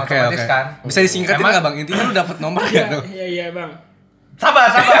nanya kan otomatis kan. Bisa disingkatin enggak Bang? Intinya lu dapat nomor enggak tuh? Iya, Bang. Sabar.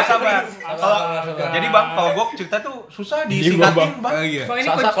 Jadi Bang, kalau gue cerita tuh susah disingkatin Bang. Bang, ini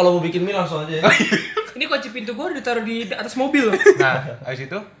Sasa kalau mau bikin mie langsung aja. Ini kunci pintu gua udah ditaruh di atas mobil loh. Nah, habis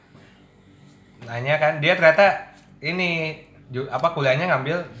itu nanya kan dia ternyata ini kuliahnya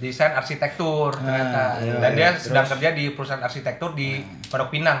ngambil desain arsitektur ternyata. Dan dia sedang kerja di perusahaan arsitektur di Pondok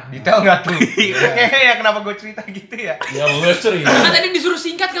Pinang. Detail enggak tuh? Ya kenapa gue cerita gitu ya? Ya boleh cerita. Kan tadi disuruh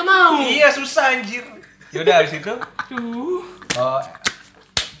singkat gak mau. Iya, susah anjir. Yaudah habis itu.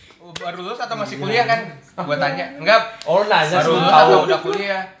 Baru lulus atau masih kuliah kan? Gua tanya. Enggak. Oh, nanya baru lulus atau udah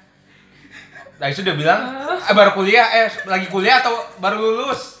kuliah? Nah, itu dia bilang, baru kuliah, lagi kuliah atau baru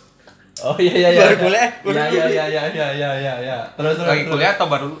lulus? Oh iya. Baru kuliah? Iya. Terus Lagi kuliah atau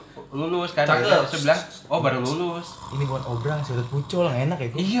baru lulus kan? Terus bilang, oh baru lulus. Ini buat obral sudah pucol yang enak ya.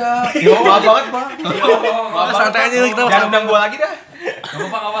 Iya. Yo, maaf banget Bang. Maaf santai aja kita. Jangan undang gua lagi dah. Enggak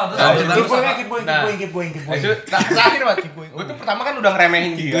apa-apa. Keep going. Itu terakhir Mas. Gua tuh pertama kan udah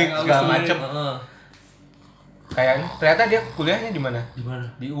ngeremehin dia segala macem. Kayak ternyata dia kuliahnya di mana? Di mana?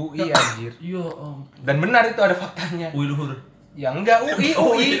 Di UI anjir. Iya, Dan benar itu ada faktanya. UI luhur. Ya enggak UI.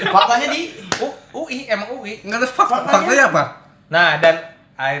 Faktanya di UI emang UI. Enggak ada faktanya apa? Nah, dan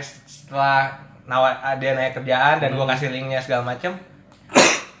setelah dia naik kerjaan dan gua kasih linknya segala macem,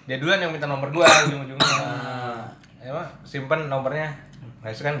 dia duluan yang minta nomor gua ujung-ujungnya. Emang simpen nomornya. Nah,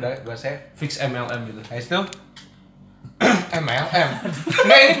 itu kan gua save Fix MLM gitu. Nah, itu MLM.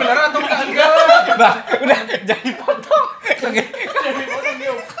 Enggak, ini beneran atau enggak? Bang, udah jadi potong. Oke.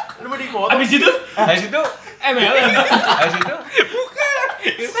 lu mau dipotong. Habis itu Habis itu MLM. Habis itu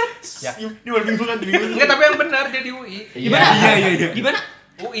Ya, di luar minggu kan di minggu. enggak, tapi yang benar dia di UI. Gimana? Iya. Gimana?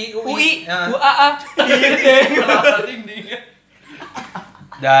 UI. UAA.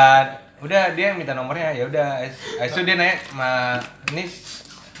 Dan udah dia yang minta nomornya, ya udah. Habis itu dia nanya, ini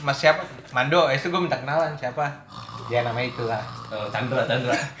Mas siapa? Mando. Habis itu gue minta kenalan siapa. Dia namanya itulah. Chandra.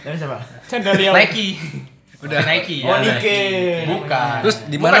 Tapi siapa? Chandra Leo. Nike. Udah Nike. Oh, ya. Nike. Bukan. Terus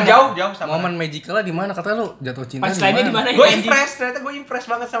di mana? Jauh sama. Momen magicalnya di mana? Katanya lu jatuh cinta Pas lainnya di mana? Gue impress, ternyata gue impress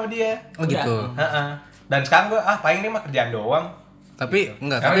banget sama dia. Oh gitu. Dan sekarang gue paling ini mah kerjaan doang. Tapi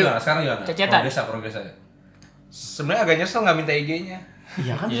enggak, Sekarang gimana? Cecetan. Progres aja. Sebenarnya agak nyesel nggak minta IG-nya.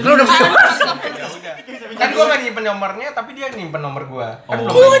 Iya kan? lu udah punya. Kan gue nggak nyimpen nomornya, tapi dia nyimpen nomor gue. Kok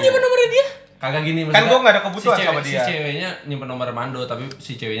gak nyimpen nomornya dia? Kagak gini Kan gue nggak ada kebutuhan sama Si dia. ceweknya nyimpen nomor Mando, tapi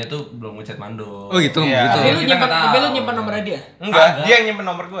si ceweknya tuh belum ngechat Mando. Oh gitu, Iya. gitu. Tapi lu nyimpen nomornya dia? Enggak, dia yang nyimpen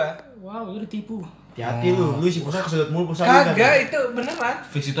nomor gue. Wow, lu tipu. Hati-hati lu si pulsa kesedot mulu pulsa. Kagak, itu beneran.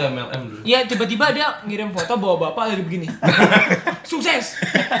 Fix itu MLM dulu. Iya, tiba-tiba dia ngirim foto bawa bapak lagi begini. Sukses.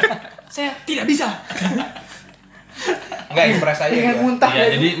 Saya tidak bisa. Enggak, impress aja gua. Iya,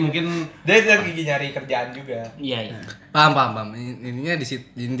 jadi mungkin Dia lagi nyari kerjaan juga. Iya. Paham. Ininya di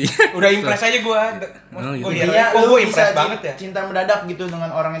inti. Udah impress aja gue. Oh, gitu. Oh iya, Iya, kok lu gue bisa impress banget ya? cinta mendadak gitu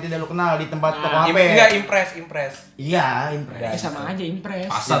dengan orang yang tidak lu kenal di tempat toko HP. Enggak, impress. Iya, impress. Sama aja impress.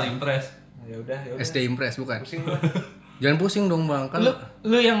 pasar impress. Ya udah. SD Impress bukan? Pusing gua. Jangan pusing dong Bang, kan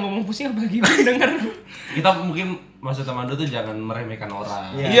Lu yang ngomong pusing apa gimana denger? Kita mungkin maksud Mando tuh jangan meremehkan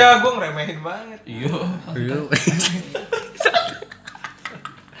orang. Iya, gue ngeremehin banget. Iya.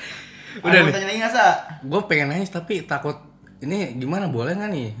 Udah nih. Tanya lagi enggak, Sa? Gue pengen nanya tapi takut ini gimana, boleh nggak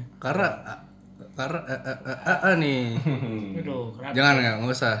nih? Karena nih. Aduh, Jangan nggak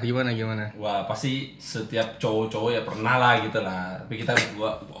usah. Gimana? Wah, pasti setiap cowok-cowok ya pernah lah gitu lah. Tapi kita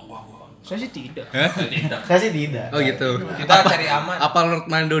gua saya sih tidak. tidak. Saya sih tidak. Oh gitu. Kita cari aman. Apa menurut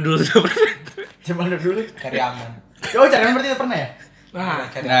Mando dulu tuh? Coba dulu. Cari aman. Oh, cari aman berarti pernah ya?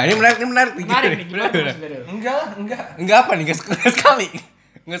 Nah, ini menarik. Menarik nih, gimana maksudnya? Enggak. Apa nih? Nggak sekali.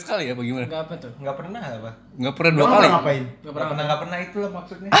 Nggak sekali apa gimana? Enggak apa tuh? Enggak pernah apa? Nggak pernah 2 Lu kali. ngapain? Enggak pernah itulah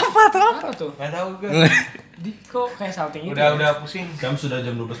maksudnya. Apa tuh? Apa tuh? Enggak tahu gue. Di kok kayak salting itu? Udah pusing. Sudah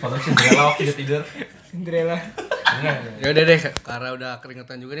jam 12 malam sih, Cinderella waktu tidur. Cinderella. Ya udah deh, karena udah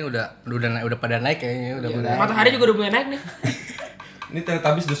keringetan juga nih, udah pada naik kayaknya, udah pada. Matahari juga udah mulai naik nih. Ini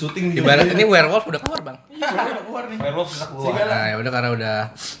Teletubbies udah syuting nih. Ibarat ini werewolf udah keluar, Bang. Keluar nih. Werewolf sudah keluar. Nah, ya udah karena udah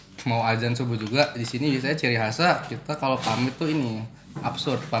mau azan subuh juga di sini biasanya ciri khasnya kita kalau pamit tuh ini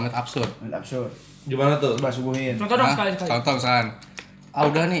pamit absurd. Absurd. Gimana tuh? Coba suguhin. Contoh dong sekali. Contoh misalkan,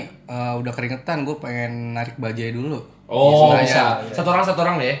 udah nih, udah keringetan, gue pengen narik bajai dulu. Oh, Bisa. bisa. Satu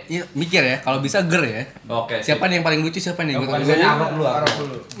orang deh. Iya, mikir ya. Kalau bisa ger ya. Oke. Siapa nih yang paling lucu, siapa nih? Bukan gue Arok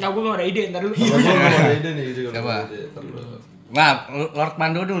dulu. Nggak, gue mau ada ide, ntar dulu. Gue ada ide nih. Siapa? Nah, Lord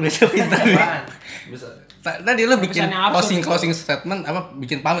Mando dulu biasa pintar nih. Bisa. Tadi lu bikin Pesannya absurd closing statement apa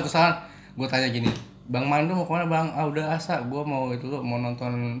bikin pamit misalnya gue tanya gini, Bang Mando mau kemana Bang? Ah udah asa, gue mau itu lo mau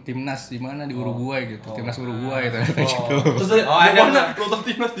nonton timnas di mana di Uruguay gitu, timnas Uruguay gitu. Terus ada nonton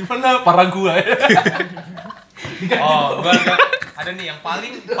timnas di mana? Paraguay. Oh, gua ada nih yang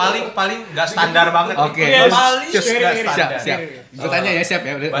paling enggak standar banget. Oke. Paling enggak standar. Siap. Gue tanya ya, siap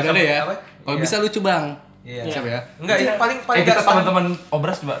ya. Udah deh ya. Kalau bisa lucu Bang. Iya. Siap ya. Enggak, ini paling Kita teman-teman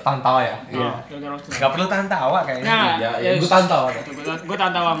Obras coba tahan tawa ya. Iya. enggak perlu tahan tawa kayaknya. Nah, Ya, gue tahan tawa. Gue tahan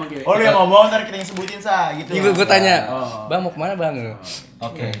tawa sama Giri. Oh, lu yang ngomong ntar kita yang sebutin sa gitu. Iya, gue tanya, Bang mau kemana Bang?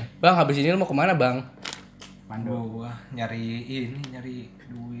 Oke. Bang habis ini lu mau kemana Bang? Pandu gua nyari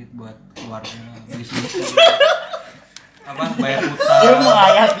duit buat keluarga, bisnis. Apa bayar utang. Dia mau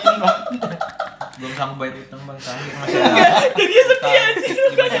ngayatin Bang. Belum sanggup bayar utang Bang, terakhir masih ada. Jadi sedih anjir.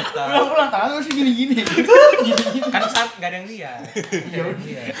 5 juta. Pulang tangan lu sih gini-gini. Kan saat enggak ada yang lihat. Iya.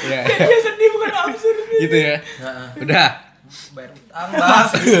 Iya. Dia sedih bukan absurd. Gitu ya. Udah. Bayar utang, Bang.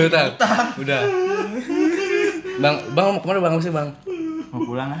 Udah. Bang mau kemana Bang sih Bang? Mau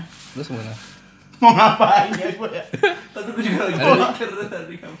pulang ah. Terus kemana? Mau ngapain ya gue ya? Tapi gue juga lagi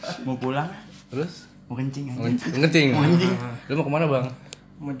tadi Mau pulang ah. Terus? Mau kencing Mau aja. kencing. Mau kencing. Lu mau kemana Bang?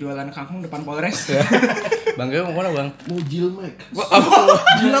 Mau jualan kangkung depan Polres. Bang Geo mau kemana Bang? Mau jilmek.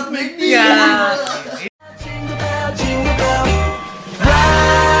 Jilat McD. Iya.